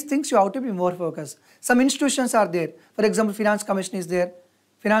 So these things you have to be more focused. Some institutions are there. For example, Finance Commission is there.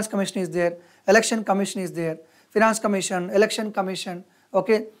 Election Commission is there. Finance Commission, Election Commission.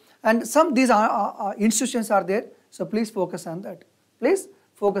 Okay. And some these are institutions are there. So please focus on that.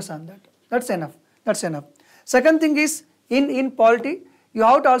 That's enough. Second thing is in polity, you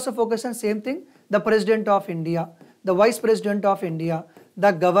have to also focus on same thing. The President of India, the Vice President of India,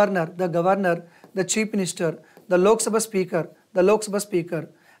 the Governor, the Chief Minister, the Lok Sabha Speaker,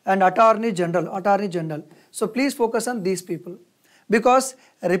 and Attorney General. So please focus on these people. Because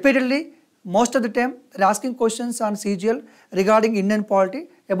repeatedly, most of the time, they are asking questions on CGL regarding Indian polity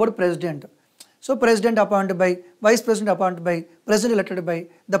about President. So President appointed by, Vice President appointed by, President elected by,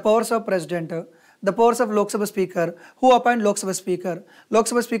 the powers of President, the powers of Lok Sabha Speaker, who appoint Lok Sabha Speaker. Lok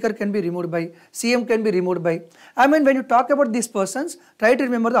Sabha Speaker can be removed by, CM can be removed by. I mean, when you talk about these persons, try to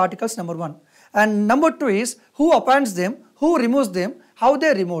remember the articles number 1. And number 2 is who appoints them, who removes them, how they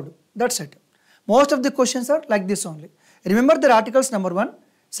are removed. That's it. Most of the questions are like this only. Remember the articles number 1.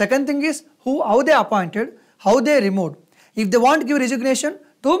 Second thing is how they appointed, how they removed. If they want to give resignation,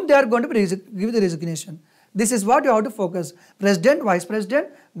 to whom they are going to give the resignation. This is what you have to focus. President, Vice President,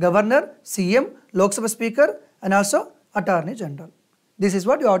 Governor, CM, Lok Sabha Speaker, and also Attorney General. This is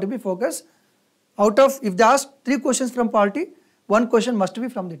what you have to be focused. Out of, if they ask 3 questions from polity, 1 question must be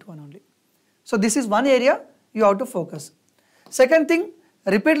from that one only. So this is one area you have to focus. Second thing,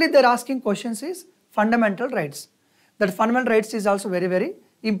 repeatedly they are asking questions is fundamental rights. That fundamental rights is also very, very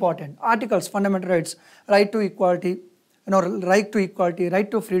important. Articles, fundamental rights, right to equality, right to equality, right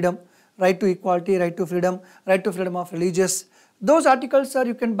to freedom, right to equality, right to freedom of religious. Those articles are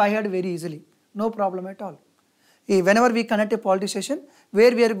you can by heart very easily. No problem at all. Whenever we conduct a polity session,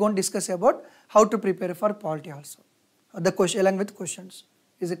 where we are going to discuss about how to prepare for polity also. The question along with questions.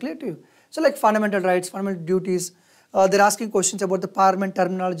 Is it clear to you? So like fundamental rights, fundamental duties, they are asking questions about the parliament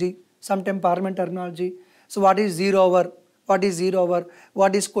terminology, sometimes parliament terminology. So what is 0 hour?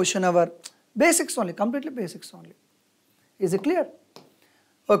 What is question hour? Basics only, completely basics only. Is it clear?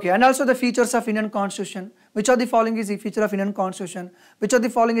 Okay, and also the features of Indian Constitution. Which of the following is a feature of Indian Constitution? Which of the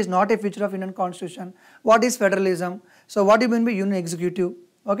following is not a feature of Indian Constitution? What is federalism? So what do you mean by union executive?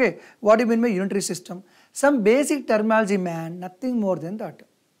 Okay, what do you mean by unitary system? Some basic terminology, man, nothing more than that.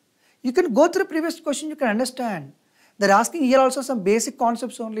 You can go through the previous question, you can understand. They are asking here also some basic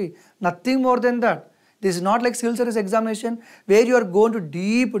concepts only, nothing more than that. This is not like civil service examination where you are going to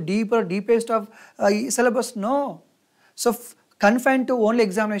deepest of syllabus. No. So confined to only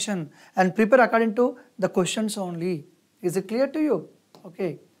examination and prepare according to the questions only. Is it clear to you?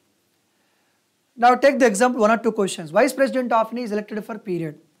 Okay. Now take the example 1 or 2 questions. Vice President of India is elected for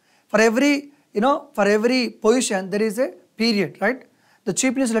period. For every position there is a period, right? The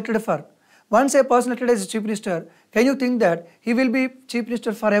Chief Minister is elected for. Once a person elected as a Chief Minister, can you think that he will be Chief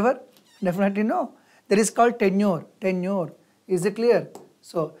Minister forever? Definitely no. That is called tenure. Is it clear?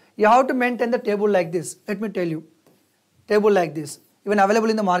 So you have to maintain the table like this. Let me tell you. Table like this. Even available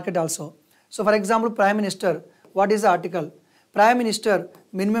in the market also. So for example, Prime Minister, what is the article? Prime Minister,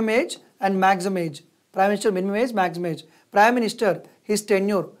 minimum age and maximum age. Prime Minister, minimum age, maximum age. Prime Minister, his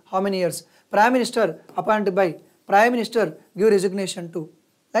tenure, how many years? Prime Minister appointed by, Prime Minister give resignation to,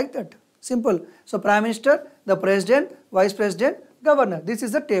 like that, simple. So Prime Minister, the President, Vice President, Governor, this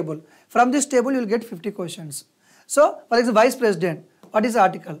is the table. From this table you will get 50 questions. So for example, Vice President, what is the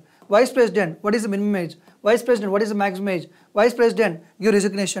article? Vice President, what is the minimum age? Vice President, what is the maximum age? Vice President, give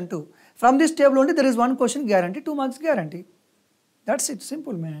resignation to. From this table only there is one question guarantee, 2 marks guarantee. That's it,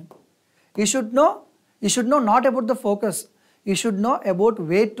 simple man. You should know not about the focus. You should know about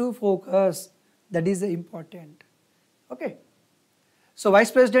where to focus. That is the important. Okay. So Vice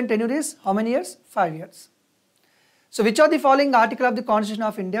President tenure is how many years? 5 years. So which of the following article of the Constitution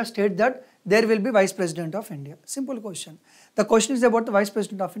of India state that there will be Vice President of India? Simple question. The question is about the Vice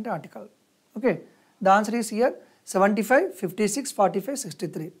President of India article. Okay. The answer is here 75, 56, 45,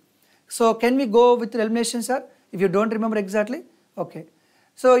 63. So can we go with elimination, sir? If you don't remember exactly? Okay.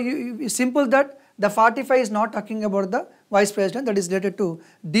 So simple that the 45 is not talking about the Vice President, that is related to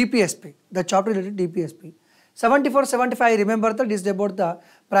DPSP. The chapter related to DPSP. 74, 75, remember that is about the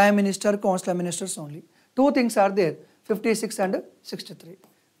Prime Minister, Council of Ministers only. Two things are there, 56 and 63.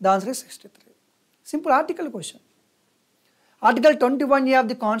 The answer is 63. Simple article question. Article 21A of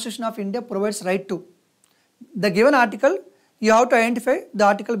the Constitution of India provides right to. The given article, you have to identify the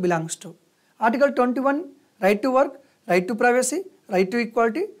article belongs to. Article 21, right to work, right to privacy, right to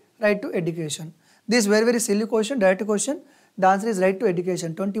equality, right to education. This is very silly question, direct question. The answer is right to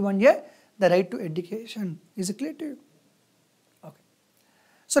education. 21A, the right to education. Is it clear to you? Okay.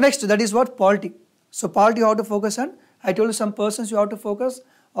 So next, that is what polity. So polity you have to focus on. I told you some persons you have to focus,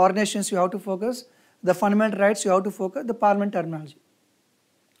 organizations you have to focus, the fundamental rights you have to focus, the parliament terminology.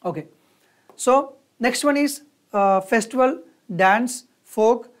 Okay. So next one is festival, dance,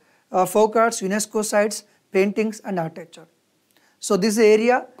 folk arts, UNESCO sites, paintings and architecture. So this is the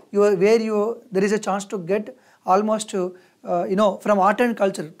area where there is a chance to get almost from art and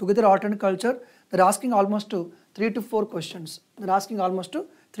culture, together art and culture, they are asking almost 3 to 4 questions. They are asking almost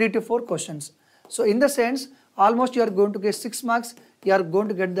 3 to 4 questions. So in the sense, almost you are going to get 6 marks, you are going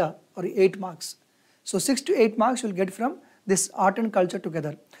to get 8 marks. So 6 to 8 marks you will get from this art and culture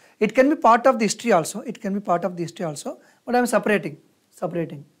together. It can be part of the history also, but I am separating.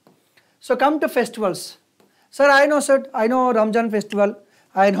 So come to festivals. Sir, I know Ramzan festival,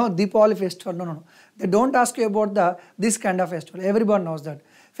 I know Deepavali festival. No. They don't ask you about this kind of festival. Everyone knows that.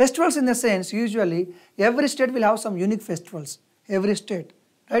 Festivals in the sense, usually every state will have some unique festivals. Every state,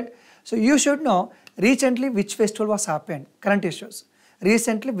 right? So you should know recently which festival was happened, current issues.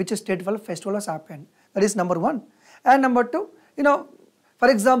 Recently which state festival has happened. That is number 1. And number 2, for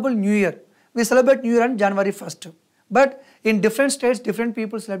example, New Year. We celebrate New Year on January 1st. But in different states, different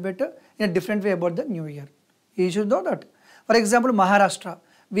people celebrate in a different way about the New Year. You should know that. For example, Maharashtra,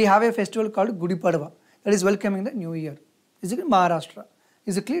 we have a festival called Gudi Padwa, that is welcoming the New Year. Is it in Maharashtra?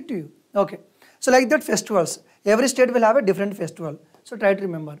 Is it clear to you? Okay. So like that festivals, every state will have a different festival. So try to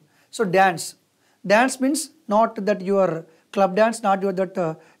remember. So dance. Dance means not that your club dance, not your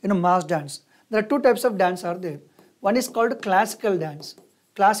mass dance. There are 2 types of dance are there. One is called classical dance.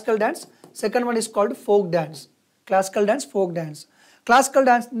 Second one is called folk dance. Classical dance, folk dance. Classical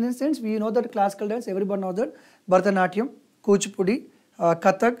dance in the sense, we know that classical dance, everyone knows that Bharatanatyam, Kuchipudi,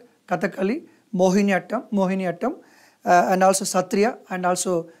 Kathak, Kathakali, Mohiniyattam, and also Satriya, and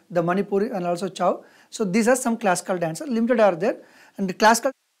also the Manipuri, and also Chow. So these are some classical dances, limited are there, and the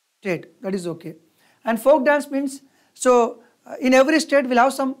classical state, that is okay. And folk dance means, so in every state we'll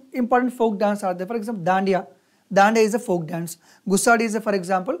have some important folk dance are there. For example, Dandiya. Dandiya is a folk dance. Gusadi is, for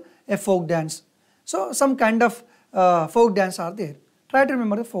example, a folk dance. So some kind of folk dance are there. Try to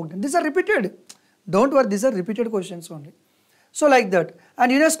remember the folk dance. These are repeated. Don't worry, these are repeated questions only. So like that.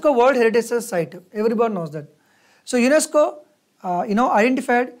 And UNESCO World Heritage Site. Everybody knows that. So UNESCO,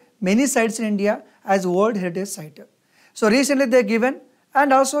 identified many sites in India as World Heritage Site. So recently they given,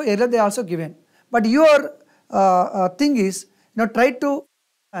 and also earlier they also given. But your thing is, try to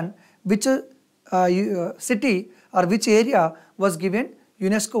understand which city or which area was given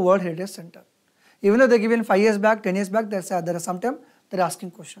UNESCO World Heritage Center. Even though they given 5 years back, 10 years back, there are sometimes they are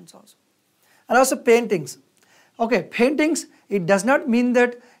asking questions also. And also paintings. Okay, paintings, it does not mean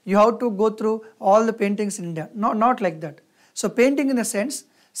that you have to go through all the paintings in India. Not like that. So painting in a sense,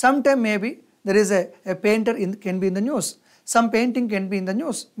 sometime maybe there is a painter can be in the news. Some painting can be in the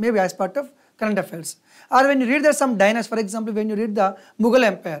news, maybe as part of current affairs. Or when you read there some dynasties, for example, when you read the Mughal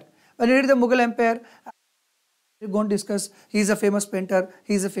Empire. When you read the Mughal Empire, you are going to discuss, he is a famous painter,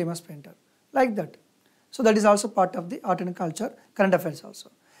 like that. So that is also part of the art and culture, current affairs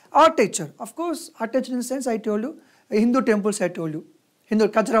also. Architecture, of course, architecture in the sense I told you, Hindu temples I told you,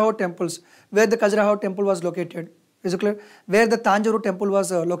 Khajuraho temples, where the Khajuraho temple was located, Is it clear? Where the Tanjore temple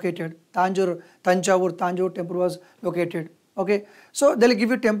was located. Tanjore temple was located. Okay, so they'll give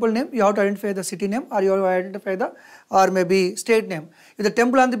you temple name, you have to identify the city name, or you have to identify the, or maybe state name. If the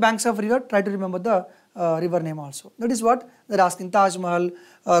temple on the banks of river, try to remember the river name also. That is what they're asking. Taj Mahal,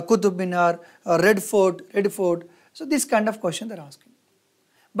 Qutub Minar, Red Fort. So this kind of question they're asking.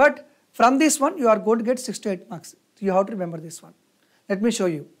 But from this one, you are going to get 6 to 8 marks. You have to remember this one. Let me show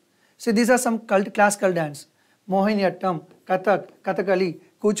you. See, these are some classical dance. Mohiniyattam, Kathak, Kathakali,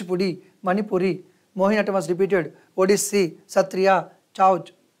 Kuchipudi, Manipuri. Mohiniyattam was repeated. Odissi, Satriya,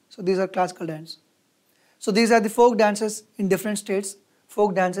 Chauch. So these are classical dance. So these are the folk dances in different states.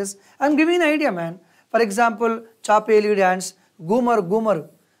 Folk dances. I'm giving an idea, man. For example, Chapeli dance, Gumar.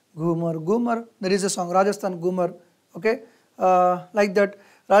 There is a song, Rajasthan Gumar. Okay, like that.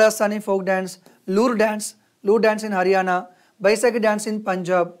 Rajasthani folk dance, Loor dance in Haryana, Baisakhi dance in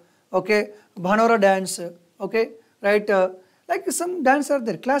Punjab. Okay, Bhanora dance. Okay, right. Like some dance are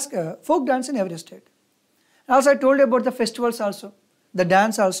there, classic folk dance in every state. Also, I told you about the festivals also, the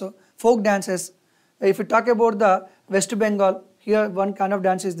dance also, folk dances. If you talk about the West Bengal, here one kind of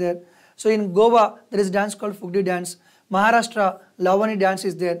dance is there. So in Goa, there is a dance called Fugdi dance. Maharashtra, Lavani dance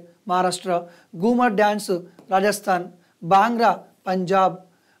is there. Maharashtra, Gumar dance, Rajasthan, Bhangra, Punjab,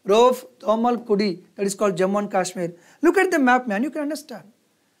 Rof, Tomal, Kudi, that is called Jammu and Kashmir. Look at the map, man, you can understand.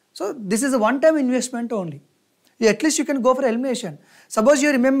 So this is a one-time investment only. At least you can go for elimination. Suppose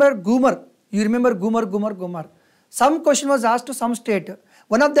you remember Gumar. You remember Gumar. Some question was asked to some state.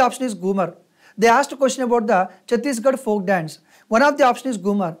 One of the option is Gumar. They asked a question about the Chhattisgarh folk dance. One of the option is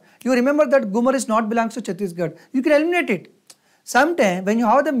Gumar. You remember that Gumar is not belongs to Chhattisgarh. You can eliminate it. Sometimes when you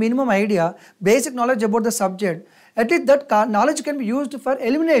have the minimum idea, basic knowledge about the subject, at least that knowledge can be used for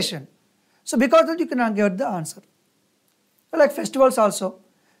elimination. So because of that you cannot get the answer. Like festivals also.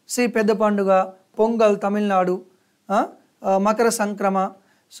 See Pedda Panduga, Pongal, Tamil Nadu, Makara Sankrama.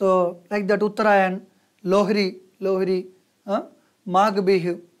 So like that Uttarayan, Lohri, Magh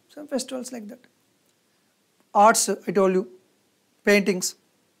Bihu, some festivals like that. Arts, I told you, paintings.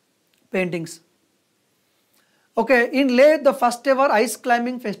 Okay, in Leh, the first ever ice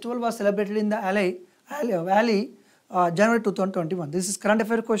climbing festival was celebrated in the Valley, January 2021. This is current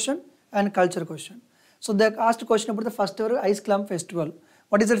affair question and culture question. So they asked a question about the first ever ice climb festival.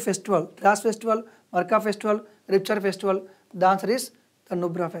 What is that festival? Dras festival, Marka festival, Ripchar festival. The answer is the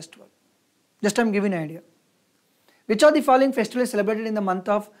Nubra festival. Just I am giving an idea. Which of the following festival is celebrated in the month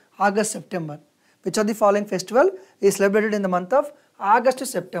of August, September? Which of the following festival is celebrated in the month of August to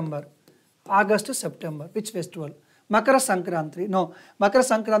September? Which festival? Makara Sankranti. No. Makara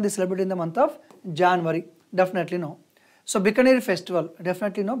Sankranti is celebrated in the month of January. Definitely no. So Bikaner festival.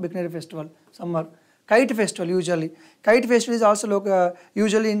 Definitely no. Bikaner festival. Summer. Kite festival usually. Kite festival is also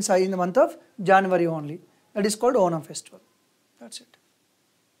usually in the month of January only. That is called Onam festival. That's it.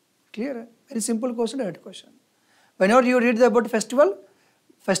 Clear? Very simple question, direct question. Whenever you read about festival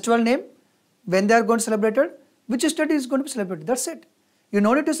name, when they are going to celebrate it, which state is going to be celebrated. That's it. You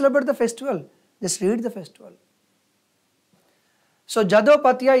no need to celebrate the festival. Just read the festival. So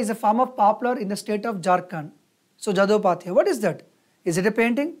Jadopatya is a form of poplar in the state of Jharkhand. So Jadopatya, what is that? Is it a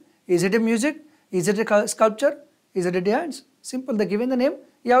painting? Is it a music? Is it a sculpture? Is it a dance? Simple. They given the name,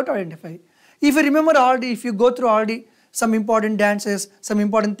 you have to identify. If you remember already, if you go through already some important dances, some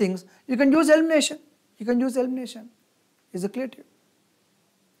important things, you can use elimination. Is it clear to you?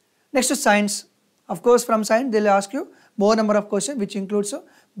 Next is science. Of course, from science, they will ask you more number of questions, which includes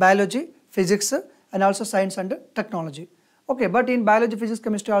biology, physics, and also science and technology. Okay, but in biology, physics,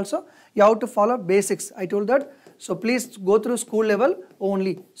 chemistry also, you have to follow basics. I told that. So please go through school level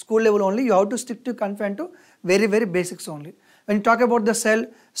only. You have to stick to confine to very, very basics only. When you talk about the cell,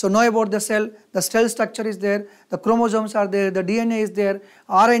 so know about the cell structure is there, the chromosomes are there, the DNA is there,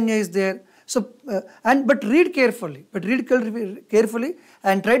 RNA is there. So, but read carefully,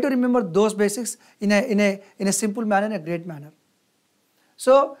 and try to remember those basics in a simple manner, in a great manner.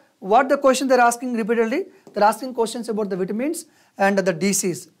 So, what the question they are asking repeatedly? They are asking questions about the vitamins and the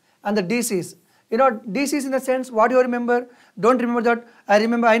disease. And the disease, disease in the sense, what do you remember? Don't remember that.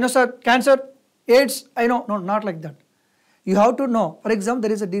 I know sir, cancer, AIDS, I know. No, not like that. You have to know. For example,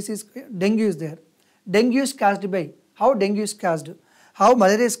 there is a disease, dengue is there. Dengue is caused by, how dengue is caused? How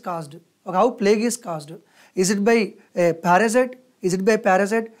malaria is caused? Or how plague is caused? Is it by a parasite? Is it by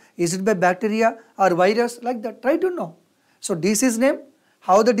bacteria or virus? Like that. Try to know. So disease name,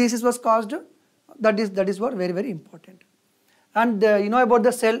 how the disease was caused, that is what very, very important. And you know about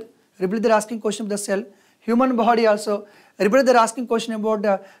the cell. Repeatedly they are asking question about the cell. Human body also. Repeatedly they are asking question about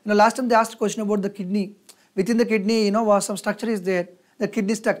last time they asked question about the kidney. Within the kidney, some structure is there. The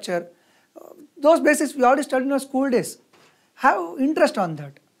kidney structure. Those basics we already studied in our school days. Have interest on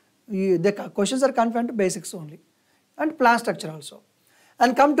that. The questions are confined to basics only and plan structure also.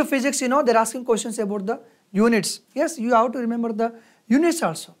 And come to physics, they're asking questions about the units. Yes, you have to remember the units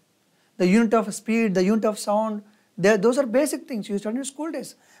also. The unit of speed, the unit of sound, those are basic things you studied in school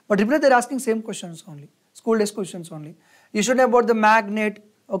days. But repeatedly they're asking same questions only, school days questions only. You should know about the magnet,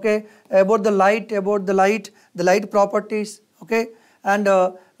 okay, about the light properties, okay, and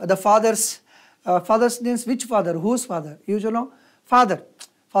the father's names, which father, whose father,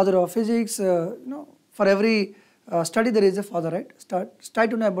 father of physics, for every study there is a father, right? Try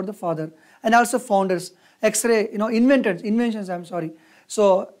to know about the father. And also founders, X-ray, inventions, I'm sorry.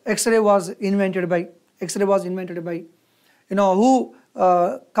 So X-ray was invented by, who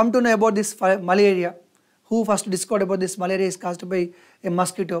come to know about this malaria, who first discovered about this malaria is caused by a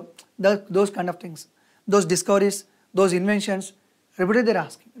mosquito, those kind of things. Those discoveries, those inventions, repeatedly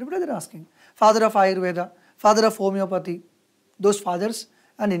they're asking. Father of Ayurveda, father of homeopathy, those fathers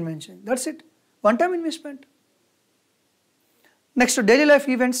and invention. That's it. One-time investment. Next to daily life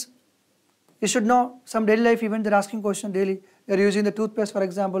events. You should know some daily life events. They're asking question daily. You are using the toothpaste, for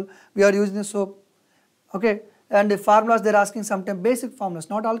example. We are using the soap. Okay. And the formulas they're asking sometimes basic formulas,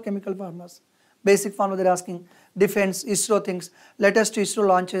 not all chemical formulas. Basic formula they're asking. Defense, ISRO things. Latest to ISRO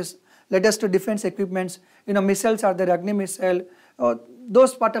launches. Latest to defense equipments. Missiles are there, Agni missile.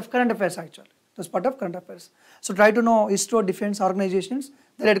 Those part of current affairs actually. Those part of current affairs. So try to know ISRO defense organizations,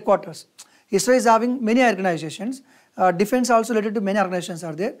 their headquarters. ISRO is having many organizations. Defense also related to many organizations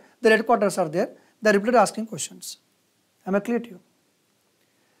are there. Their headquarters are there. They are repeatedly asking questions. Am I clear to you?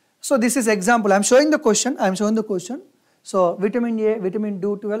 So this is example. I am showing the question. So vitamin A, vitamin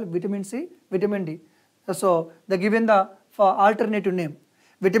B12, vitamin C, vitamin D. So they given the for alternative name.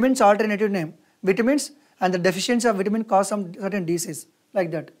 Vitamins alternative name. Vitamins and the deficiency of vitamin cause some certain disease like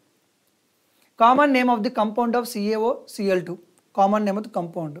that. Common name of the compound of CaOCl2. Common name of the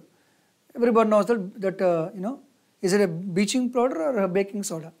compound. Everybody knows that is it a bleaching powder or a baking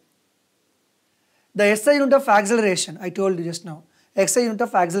soda? The SI unit of acceleration, I told you just now. SI unit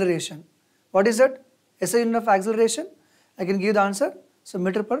of acceleration. What is that? SI unit of acceleration? I can give the answer. So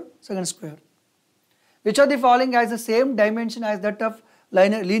meter per second square. Which of the following has the same dimension as that of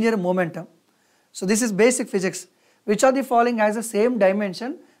linear momentum? So this is basic physics. Which of the following has the same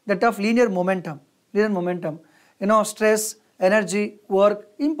dimension that of linear momentum? Stress, energy, work,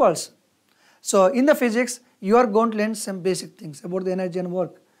 impulse. So in the physics, you are going to learn some basic things about the energy and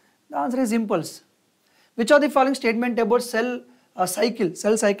work. The answer is impulse. Which of the following statement about cell cycle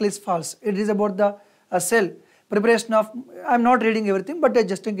is false? It is about the cell preparation of, I am not reading everything, but I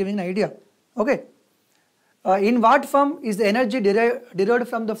just giving an idea. Okay. In what form is the energy derived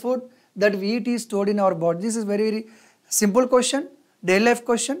from the food that we eat is stored in our body? This is very, very simple question, daily life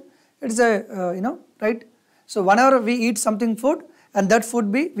question. It's a, right? So whenever we eat something food and that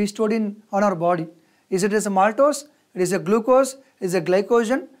food we stored on our body. Is it as a maltose? It is a glucose? Is it a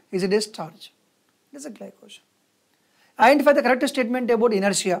glycogen? Is it a starch? It is a glycogen. Identify the correct statement about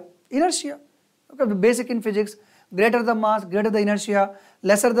inertia. Inertia. Okay, basic in physics. Greater the mass, greater the inertia.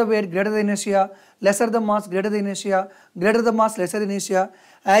 Lesser the weight, greater the inertia. Lesser the mass, greater the inertia. Greater the mass, lesser the inertia.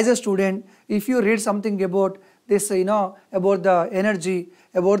 As a student, if you read something about this, about the energy,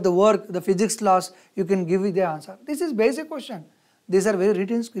 about the work, the physics laws, you can give the answer. This is basic question. These are very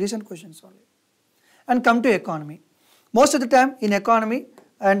recent questions only. And come to economy. Most of the time in economy,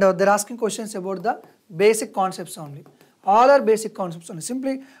 and they're asking questions about the basic concepts only. All are basic concepts only.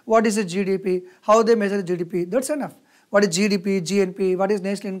 Simply, what is the GDP? How they measure GDP? That's enough. What is GDP, GNP? What is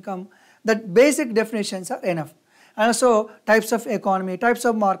national income? That basic definitions are enough. And also types of economy, types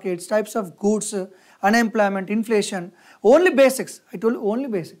of markets, types of goods, unemployment, inflation. Only basics. I told you only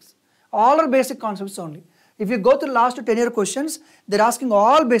basics. All are basic concepts only. If you go to the last 10-year questions, they're asking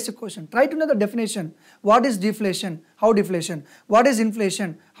all basic questions. Try to know the definition. What is deflation? How deflation? What is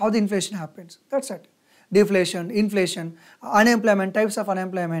inflation? How the inflation happens? That's it. Deflation, inflation, unemployment, types of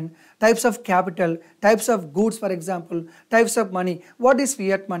unemployment, types of capital, types of goods, for example, types of money. What is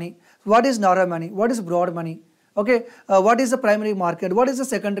fiat money? What is narrow money? What is broad money? Okay, what is the primary market? What is the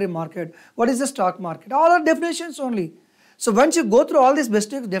secondary market? What is the stock market? All are definitions only. So once you go through all these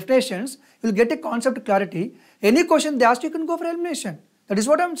basic definitions, you will get a concept clarity. Any question they ask, you can go for elimination. That is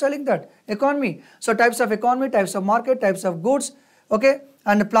what I am telling that. Economy. So types of economy, types of market, types of goods. Okay,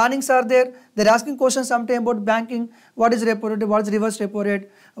 and the plannings are there. They are asking questions sometime about banking. What is repo rate? What is reverse repo rate?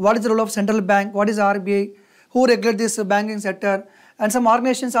 What is the role of central bank? What is RBI? Who regulates this banking sector? And some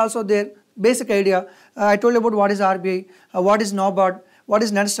organizations also there. Basic idea. I told you about what is RBI, what is NABARD, what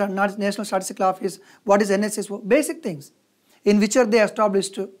is National Statistical Office, what is NSS. Basic things. In which are they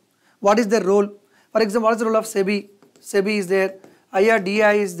established? What is their role? For example, what is the role of SEBI? SEBI is there,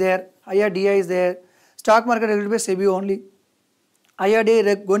 IRDI is there, IRDI is there, stock market regulated by SEBI only,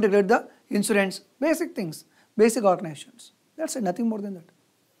 IRDI going to regulate the insurance, basic things, basic organizations. That's it, nothing more than that.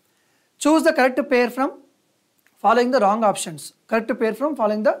 Choose the correct pair from following the wrong options. Correct pair from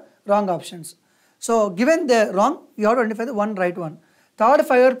following the wrong options. So given the wrong, you have to identify the one right one. Third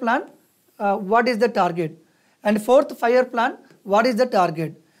 5-year plan, what is the target? And fourth 5-year plan, what is the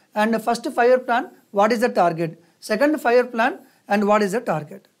target? And the first 5-year plan, what is the target? Second 5-year plan, and what is the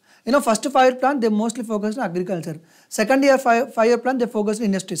target? You know, first 5-year plan, they mostly focus on agriculture. Second year 5-year plan, they focus on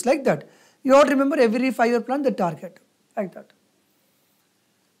industries, like that. You have to remember every 5-year plan, the target, like that.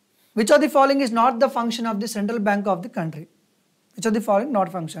 Which of the following is not the function of the central bank of the country? Which of the following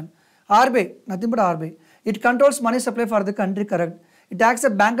not function? RBI, nothing but RBI. It controls money supply for the country, correct. It acts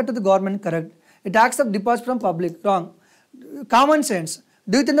as banker to the government, correct. It acts as deposit from public, wrong. Common sense.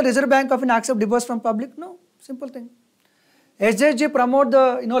 Do you think the Reserve Bank of an acts of deposit from public? No, simple thing. SSG promote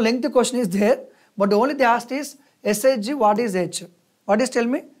the lengthy question is there, but the only they asked is SSG, what is H? What is, tell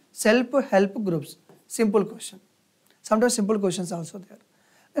me? Self-help groups. Simple question. Sometimes simple questions also there.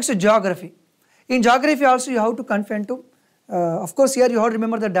 Next, geography. In geography also you have to confine to, of course here you have to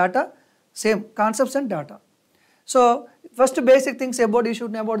remember the data, same concepts and data. So first basic things about you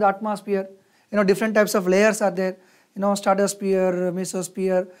should know about the atmosphere. Different types of layers are there. Stratosphere,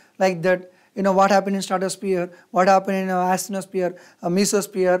 mesosphere, like that. What happened in stratosphere, what happened in asthenosphere,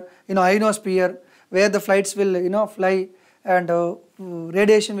 mesosphere, ionosphere, where the flights will fly and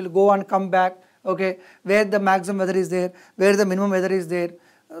radiation will go and come back. Okay, where the maximum weather is there, where the minimum weather is there.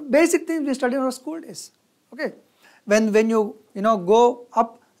 Basic things we study in our school days. Okay, when you go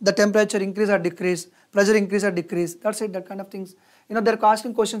up, the temperature increase or decrease, pressure increase or decrease. That's it. That kind of things. They're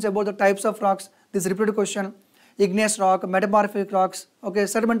asking questions about the types of rocks. This repeated question: igneous rock, metamorphic rocks. Okay,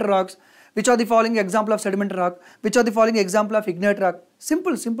 sedimentary rocks. Which are the following example of sedimentary rock? Which are the following example of igneous rock?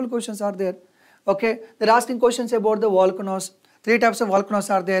 Simple questions are there. Okay, they're asking questions about the volcanoes. 3 types of volcanoes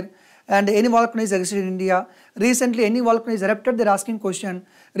are there. And any volcano is existed in India. Recently, any volcano is erupted, they're asking question.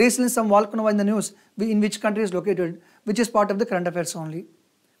 Recently, some volcano in the news, in which country is located, which is part of the current affairs only.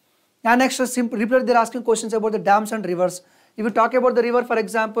 And next, simple repeat, they're asking questions about the dams and rivers. If you talk about the river, for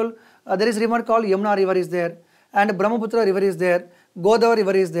example, there is a river called Yamuna river is there, and Brahmaputra river is there, Godavari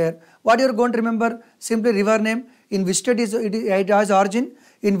river is there. What you are going to remember? Simply river name, in which state it has origin,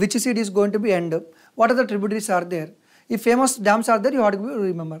 in which city it is going to be end. What are the tributaries are there? If famous dams are there, you have to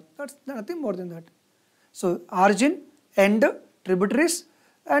remember. That's nothing more than that. So origin, end, tributaries,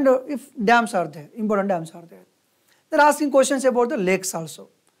 and if dams are there, important dams are there. They're asking questions about the lakes also.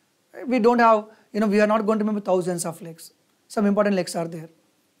 We don't have, we are not going to remember thousands of lakes. Some important lakes are there.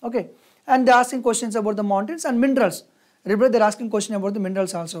 Okay. And they're asking questions about the mountains and minerals. Remember, they're asking questions about the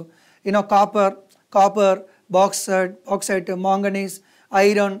minerals also. Copper, bauxite, manganese,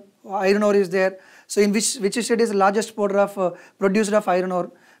 iron ore is there. So in which state is the largest producer of iron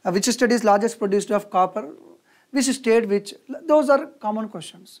ore? Which state is largest producer of copper? Which state, those are common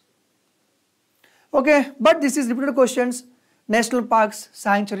questions. Okay, but this is repeated questions. National parks,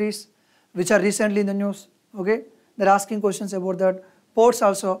 sanctuaries, which are recently in the news. Okay, they're asking questions about that. Ports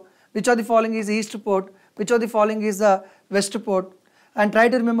also. Which of the following is the east port? Which of the following is the west port? And try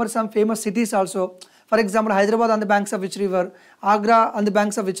to remember some famous cities also. For example, Hyderabad on the banks of which river? Agra on the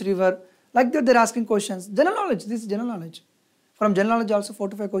banks of which river? Like that, they're asking questions. General knowledge. This is general knowledge. From general knowledge also 4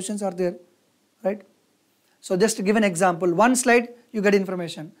 to 5 questions are there, right? So just to give an example, one slide you get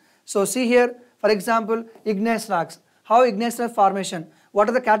information. So see here, for example, igneous rocks. How igneous rock formation? What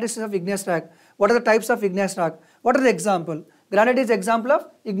are the characteristics of igneous rock? What are the types of igneous rock? What are the example? Granite is example of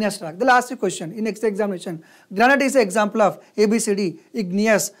igneous rock. They'll ask you question in next examination. Granite is an example of ABCD,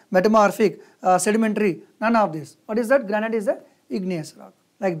 igneous, metamorphic, sedimentary, none of this. What is that? Granite is a igneous rock,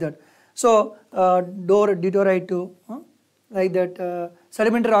 like that. So diorite too, like that.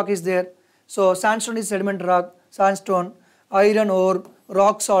 Sedimentary rock is there. So sandstone is sedimentary rock, sandstone, iron ore,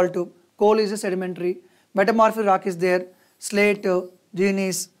 rock salt, coal is a sedimentary, metamorphic rock is there, slate,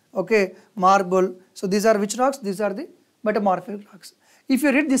 gneiss, okay, marble. So these are which rocks? These are the metamorphic rocks. If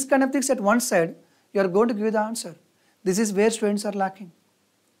you read this kind of things at one side, you are going to give the answer. This is where students are lacking.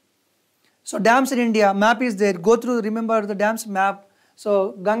 So dams in India, map is there. Go through, remember the dams map.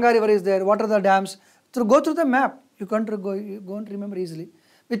 So Ganga river is there. What are the dams? So go through the map. You can't remember easily.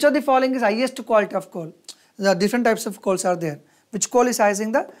 Which of the following is highest quality of coal? The different types of coals are there. Which coal is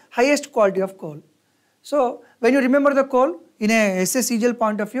having the highest quality of coal? So when you remember the coal, in a SSC CGL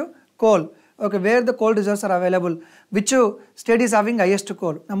point of view, coal. Okay, where the coal reserves are available? Which state is having highest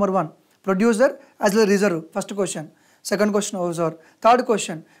coal? Number 1, producer as well as reserve. First question. Second question, offshore. Third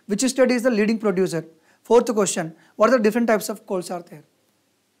question, which state is the leading producer? Fourth question, what are the different types of coals are there?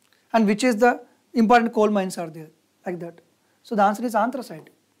 And which is the important coal mines are there? Like that. So the answer is anthracite.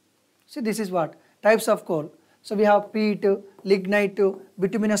 See, this is what? Types of coal. So we have peat, lignite,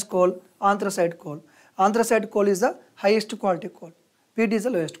 bituminous coal, anthracite coal. Anthracite coal is the highest quality coal. Peat is the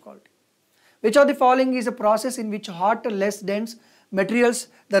lowest quality. Which of the following is a process in which hot, less dense materials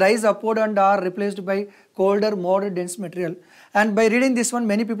that rise upward and are replaced by colder, more dense material? And by reading this one,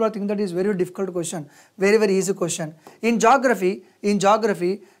 many people think that is very difficult question, very easy question. In geography,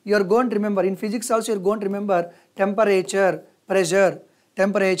 you are going to remember, in physics also you are going to remember temperature, pressure,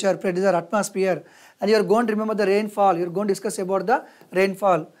 atmosphere, and you are going to remember the rainfall. You are going to discuss about the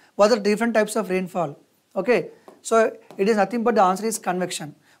rainfall. What are the different types of rainfall? Okay, so it is nothing but the answer is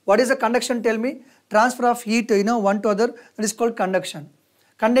convection. What is the conduction? Tell me. Transfer of heat, one to other, that is called conduction.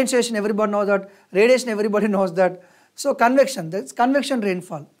 Condensation, everybody knows that. Radiation, everybody knows that. So convection, that's convection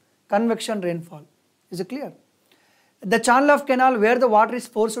rainfall. Convection rainfall. Is it clear? The channel of canal where the water is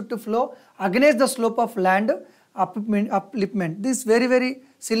forced to flow against the slope of land upliftment. This is very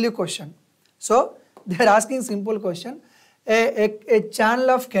silly question. So they are asking simple question. A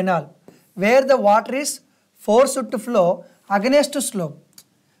channel of canal where the water is forced to flow against slope.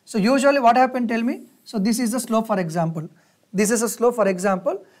 So usually what happened, tell me. So this is the slope, for example. This is a slope, for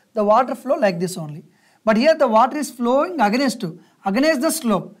example. The water flow like this only. But here the water is flowing against the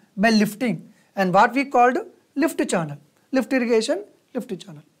slope by lifting. And what we called lift channel. Lift irrigation, lift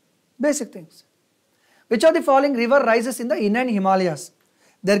channel. Basic things. Which of the following river rises in the inland Himalayas?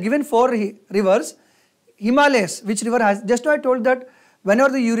 They are given 4 rivers. Himalayas, which river has? Just now I told that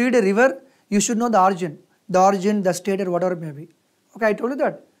whenever you read a river, you should know the origin, the state or whatever it may be. Okay, I told you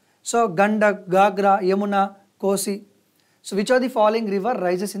that. So Gandak, Gagra, Yamuna, Kosi. So which of the following river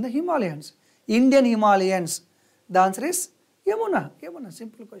rises in the Himalayas? Indian Himalayas. The answer is Yamuna. Yamuna,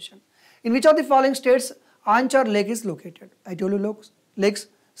 simple question. In which of the following states Anchar Lake is located? I told you lakes,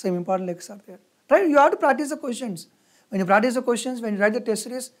 some important lakes are there. Right? You have to practice the questions. When you practice the questions, when you write the test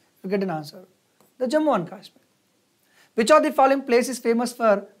series, you get an answer. The Jammu and Kashmir. Which of the following place is famous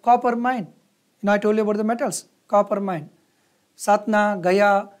for copper mine? I told you about the metals. Copper mine. Satna,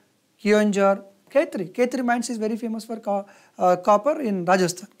 Gaya, Kionjar, Khetri. Khetri mines is very famous for copper in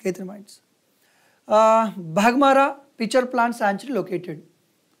Rajasthan. Khetri mines. Bhagmara pitcher plant sanctuary located.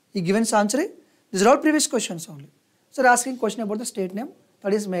 He given sanctuary. These are all previous questions only. So they are asking question about the state name,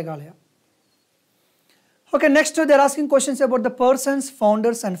 that is Meghalaya. Okay, next they are asking questions about the persons,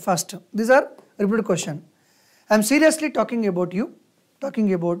 founders and first. These are repeated question. I am seriously talking about you, talking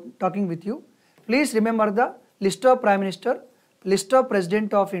with you. Please remember the list of Prime Minister, list of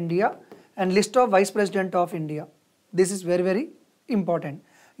President of India and list of Vice President of India. This is very important.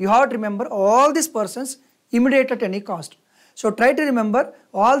 You have to remember all these persons immediately at any cost. So try to remember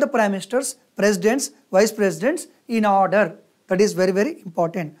all the Prime Ministers, Presidents, Vice Presidents in order. That is very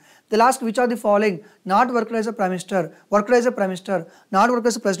important. They'll ask which of the following not worked as a Prime Minister, worked as a Prime Minister, not worked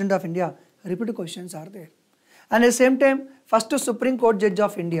as a President of India. Repeated questions are there. And at the same time, first Supreme Court Judge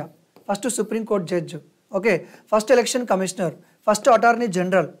of India, first Supreme Court Judge, okay, first Election Commissioner, first Attorney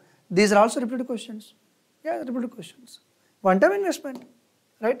General. These are also repeated questions. Yeah, repeated questions. One-time investment,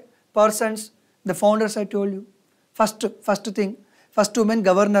 right? Persons, the founders I told you. First thing, first woman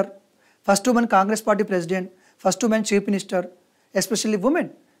governor, first woman Congress Party President, first woman Chief Minister, especially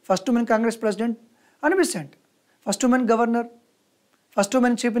women. First woman Congress President, unbecent. First woman Governor, first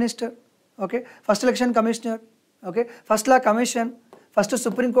woman Chief Minister, okay. First Election Commissioner, okay. First Law Commission, first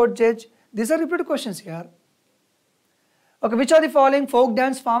Supreme Court Judge. These are repeated questions here. Okay, which of the following folk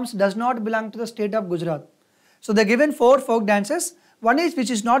dance forms does not belong to the state of Gujarat? So they are given 4 folk dances. One is which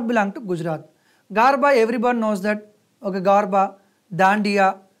is not belong to Gujarat. Garba, everyone knows that. Okay, Garba,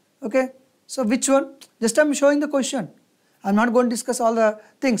 Dandiya. Okay, so which one? Just I am showing the question. I am not going to discuss all the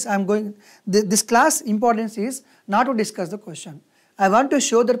things. I am going. This class importance is not to discuss the question. I want to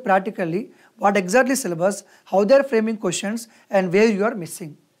show that practically what exactly syllabus, how they are framing questions, and where you are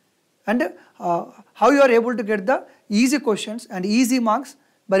missing, and how you are able to get the easy questions and easy marks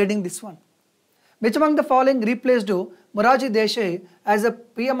by reading this one. Which among the following replaced Morarji Desai as a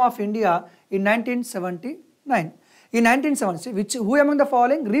PM of India in 1979? In 1970, who among the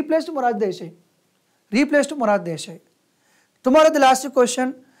following replaced Morarji Desai? Replaced Morarji Desai. Tomorrow they'll ask you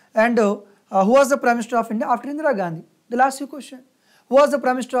question, and who was the Prime Minister of India after Indira Gandhi? They'll ask you question. Who was the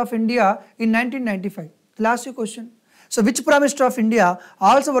Prime Minister of India in 1995? They'll ask you question. So which Prime Minister of India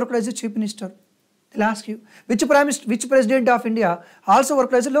also worked as a Chief Minister? They'll ask you. Which President of India also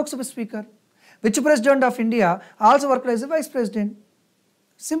worked as a Lok Sabha Speaker? Which President of India also worked as a Vice President?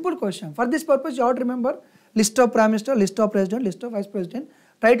 Simple question. For this purpose you have to remember list of prime minister, list of president, list of vice president.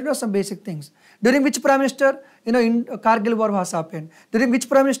 Try to know some basic things. During which prime minister, Kargil war was happened. During which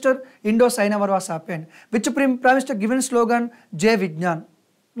prime minister, Indo-China war was happened. Which prime minister given slogan, Jai Vignan.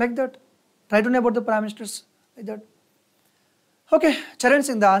 Like that. Try to know about the prime ministers. Like that. Okay, Charan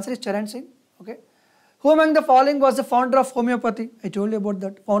Singh. The answer is Charan Singh. Okay. Who among the following was the founder of homeopathy? I told you about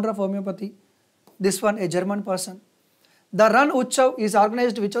that. Founder of homeopathy. This one, a German person. The Ran Utsav is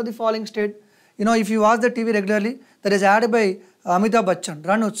organized which of the following state? If you watch the TV regularly, that is added by Amitabh Bachchan.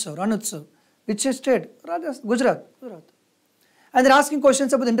 Ran Utsav. Which state? Gujarat. And they're asking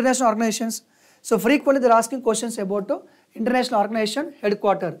questions about international organizations. So frequently they're asking questions about the international organization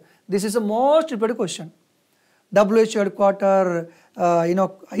headquarter. This is the most repeated question. WHO headquarter,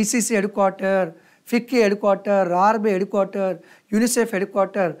 ICC headquarter, FICCI headquarter, RB headquarter, UNICEF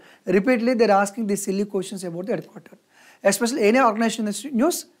headquarter. Repeatedly they're asking these silly questions about the headquarter. Especially any organization in the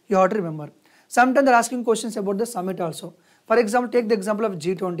news, you have to remember. Sometimes they're asking questions about the summit also. For example, take the example of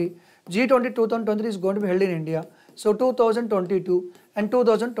G20. G20 2023 is going to be held in India. So 2022 and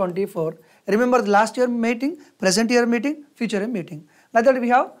 2024. Remember the last year meeting, present year meeting, future year meeting. Like that we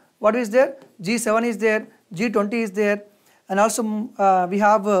have, what is there? G7 is there, G20 is there, and also we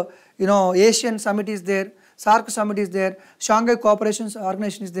have, Asian summit is there, SARC summit is there, Shanghai Cooperation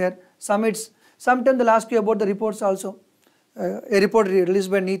Organization is there, summits. Sometimes they'll ask you about the reports also. A report released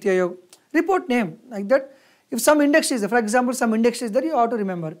by Niti Aayog. Report name, like that. If some index is there, for example, some index is there, you have to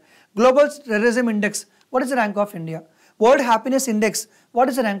remember. Global Terrorism Index, what is the rank of India? World Happiness Index, what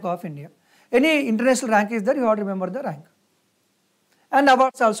is the rank of India? Any international rank is there, you have to remember the rank. And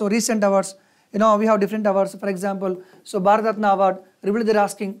awards also, recent awards. We have different awards. For example, so Bharat Ratna award, repeatedly they're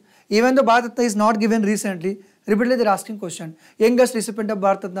asking. Even though Bharat Ratna is not given recently, repeatedly they're asking question. Youngest recipient of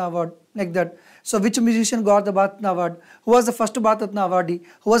Bharat Ratna award, like that. So which musician got the Bharat Ratna award? Who was the first Bharat Ratna awardee?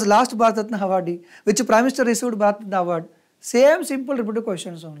 Who was the last Bharat Ratna awardee? Which prime minister received Bharat Ratna award? Same simple repeated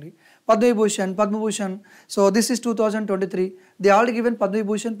questions only. Padma Bhushan. So this is 2023. They already given Padma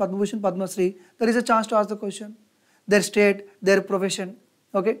Bhushan, Padma Shri. There is a chance to ask the question. Their state, their profession.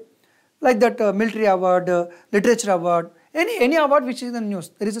 Okay. Like that military award, literature award, any award which is in the news,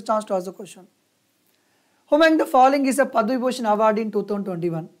 there is a chance to ask the question. Who among the following is a Padma Bhushan award in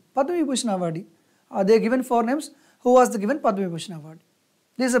 2021? Padma Bhushan awardee. They are given 4 names. Who was the given Padma Bhushan award?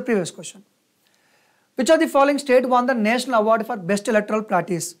 This is a previous question. Which of the following state won the national award for best electoral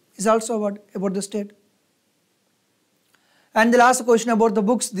practice? Is also award about the state. And the last question about the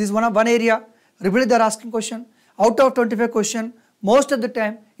books. This is one area. Repeatedly they are asking question. Out of 25 question, most of the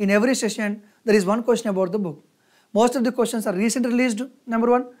time in every session there is one question about the book. Most of the questions are recently released. Number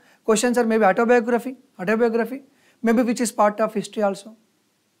 1. Questions are maybe autobiography, maybe which is part of history also.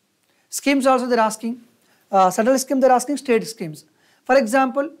 Schemes also they are asking. Central scheme they are asking, state schemes. For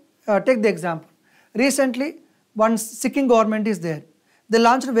example, take the example. Recently, one Sikkim government is there. They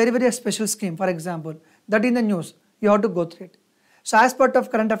launched a very special scheme, for example, that in the news. You have to go through it. So as part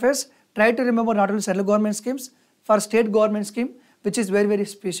of current affairs, try to remember not only central government schemes, for state government scheme, which is very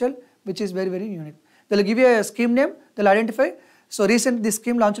special, which is very unique. They will give you a scheme name, they will identify. So recently this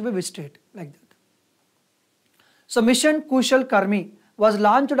scheme launched by which state, like that. So Mission Kushal Karmi was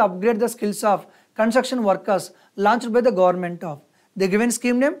launched to upgrade the skills of construction workers, launched by the government of. The given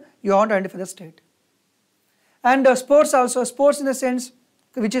scheme name, you want to identify the state. And sports also, sports in the sense,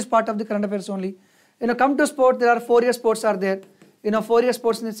 which is part of the current affairs only. Come to sport, there are 4-year sports are there. 4-year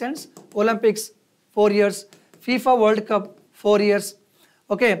sports in the sense, Olympics, 4 years, FIFA World Cup, 4 years,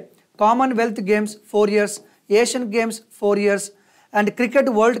 okay, Commonwealth Games, 4 years, Asian Games, 4 years, and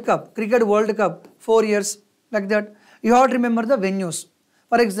Cricket World Cup, 4 years, like that. You have to remember the venues.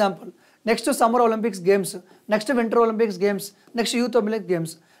 For example, next to Summer Olympics Games, next to Winter Olympics Games, next to Youth Olympic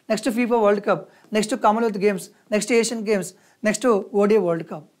Games, next to FIFA World Cup, next to Commonwealth Games, next to Asian Games, next to ODI World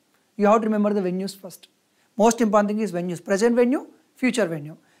Cup. You have to remember the venues first. Most important thing is venues. Present venue, future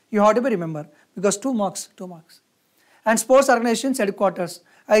venue. You have to remember because 2 marks. And sports organizations headquarters,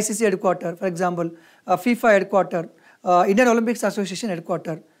 ICC headquarter, for example, FIFA headquarter, Indian Olympics Association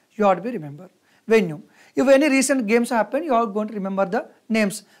headquarter. You have to remember venue. If any recent games happen, you are going to remember the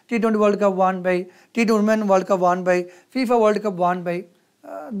names. T20 World Cup won by, T20 Women World Cup won by, FIFA World Cup won by.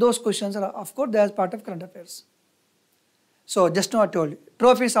 Those questions are, of course, they are part of current affairs. So just now I told you,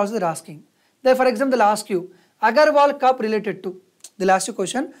 trophies also they are asking. Then for example, they will ask you, Agarwal Cup related to. They will ask you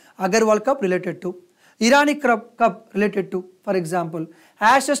question, Agarwal Cup related to. Irani Cup related to, for example,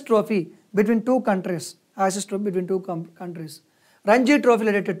 Ashes Trophy between 2 countries. Ashes Trophy between 2 countries. Ranji Trophy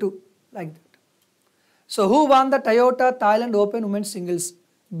related to, like that. So who won the Toyota Thailand Open Women's Singles,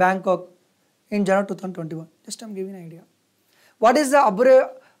 Bangkok in January 2021? Just I am giving an idea. What is the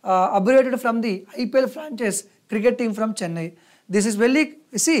abbreviated from the IPL franchise cricket team from Chennai. This is very,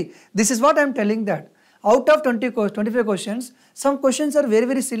 see, this is what I am telling that. Out of 25 questions, some questions are very,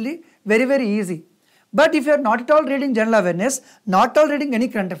 very silly, very, very easy. But if you are not at all reading general awareness, not at all reading any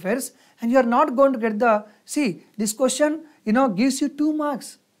current affairs, and you are not going to get the, see, this question, gives you 2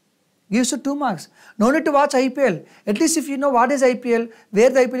 marks. Gives you 2 marks. No need to watch IPL. At least if you know what is IPL, where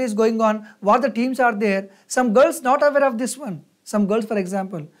the IPL is going on, what the teams are there. Some girls not aware of this one. Some girls, for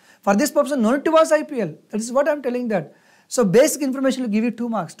example. For this purpose, no need to watch IPL. That is what I am telling that. So basic information will give you 2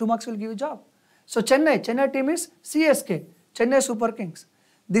 marks. 2 marks will give you job. So Chennai team is CSK, Chennai Super Kings.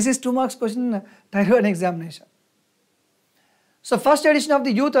 This is 2 marks question in Tier 1 examination. So first edition of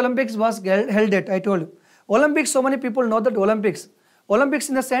the Youth Olympics was held at, I told you. Olympics, so many people know that Olympics. Olympics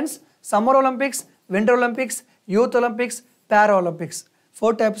in the sense, Summer Olympics, Winter Olympics, Youth Olympics, Para-Olympics.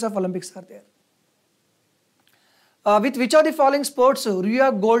 4 types of Olympics are there. With which of the following sports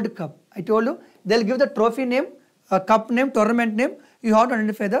Rio Gold Cup? I told you, they'll give the trophy name, cup name, tournament name. You have to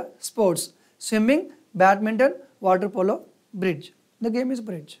identify the sports. Swimming, badminton, water polo, bridge. The game is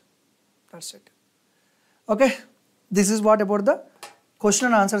bridge. That's it. Okay. This is what about the question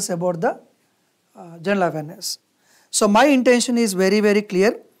and answers about the general awareness. So my intention is very, very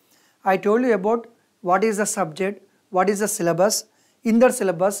clear. I told you about what is the subject, what is the syllabus, in the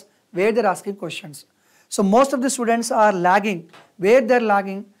syllabus, where they are asking questions. So most of the students are lagging. Where they are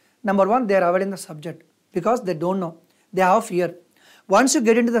lagging? Number 1, they are avoiding the subject because they don't know. They have fear. Once you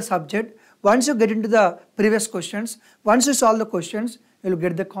get into the subject, once you get into the previous questions, once you solve the questions, you will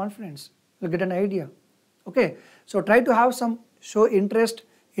get the confidence, you will get an idea. Okay, so try to have some, show interest,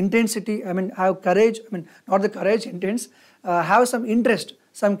 intensity, have courage, not the courage, intense, have some interest,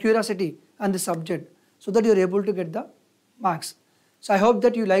 some curiosity on the subject so that you are able to get the marks. So I hope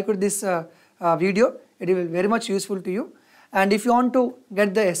that you liked this video, it will be very much useful to you. And if you want to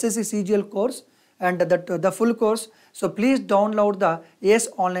get the SSC CGL course and the full course, so please download the ACE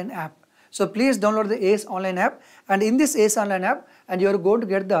Online app. So please download the ACE Online app, and in this ACE Online app, and you are going to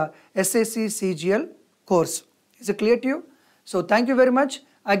get the SSC CGL course. Is it clear to you? So thank you very much.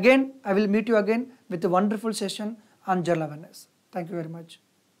 Again, I will meet you again with a wonderful session on general awareness. Thank you very much.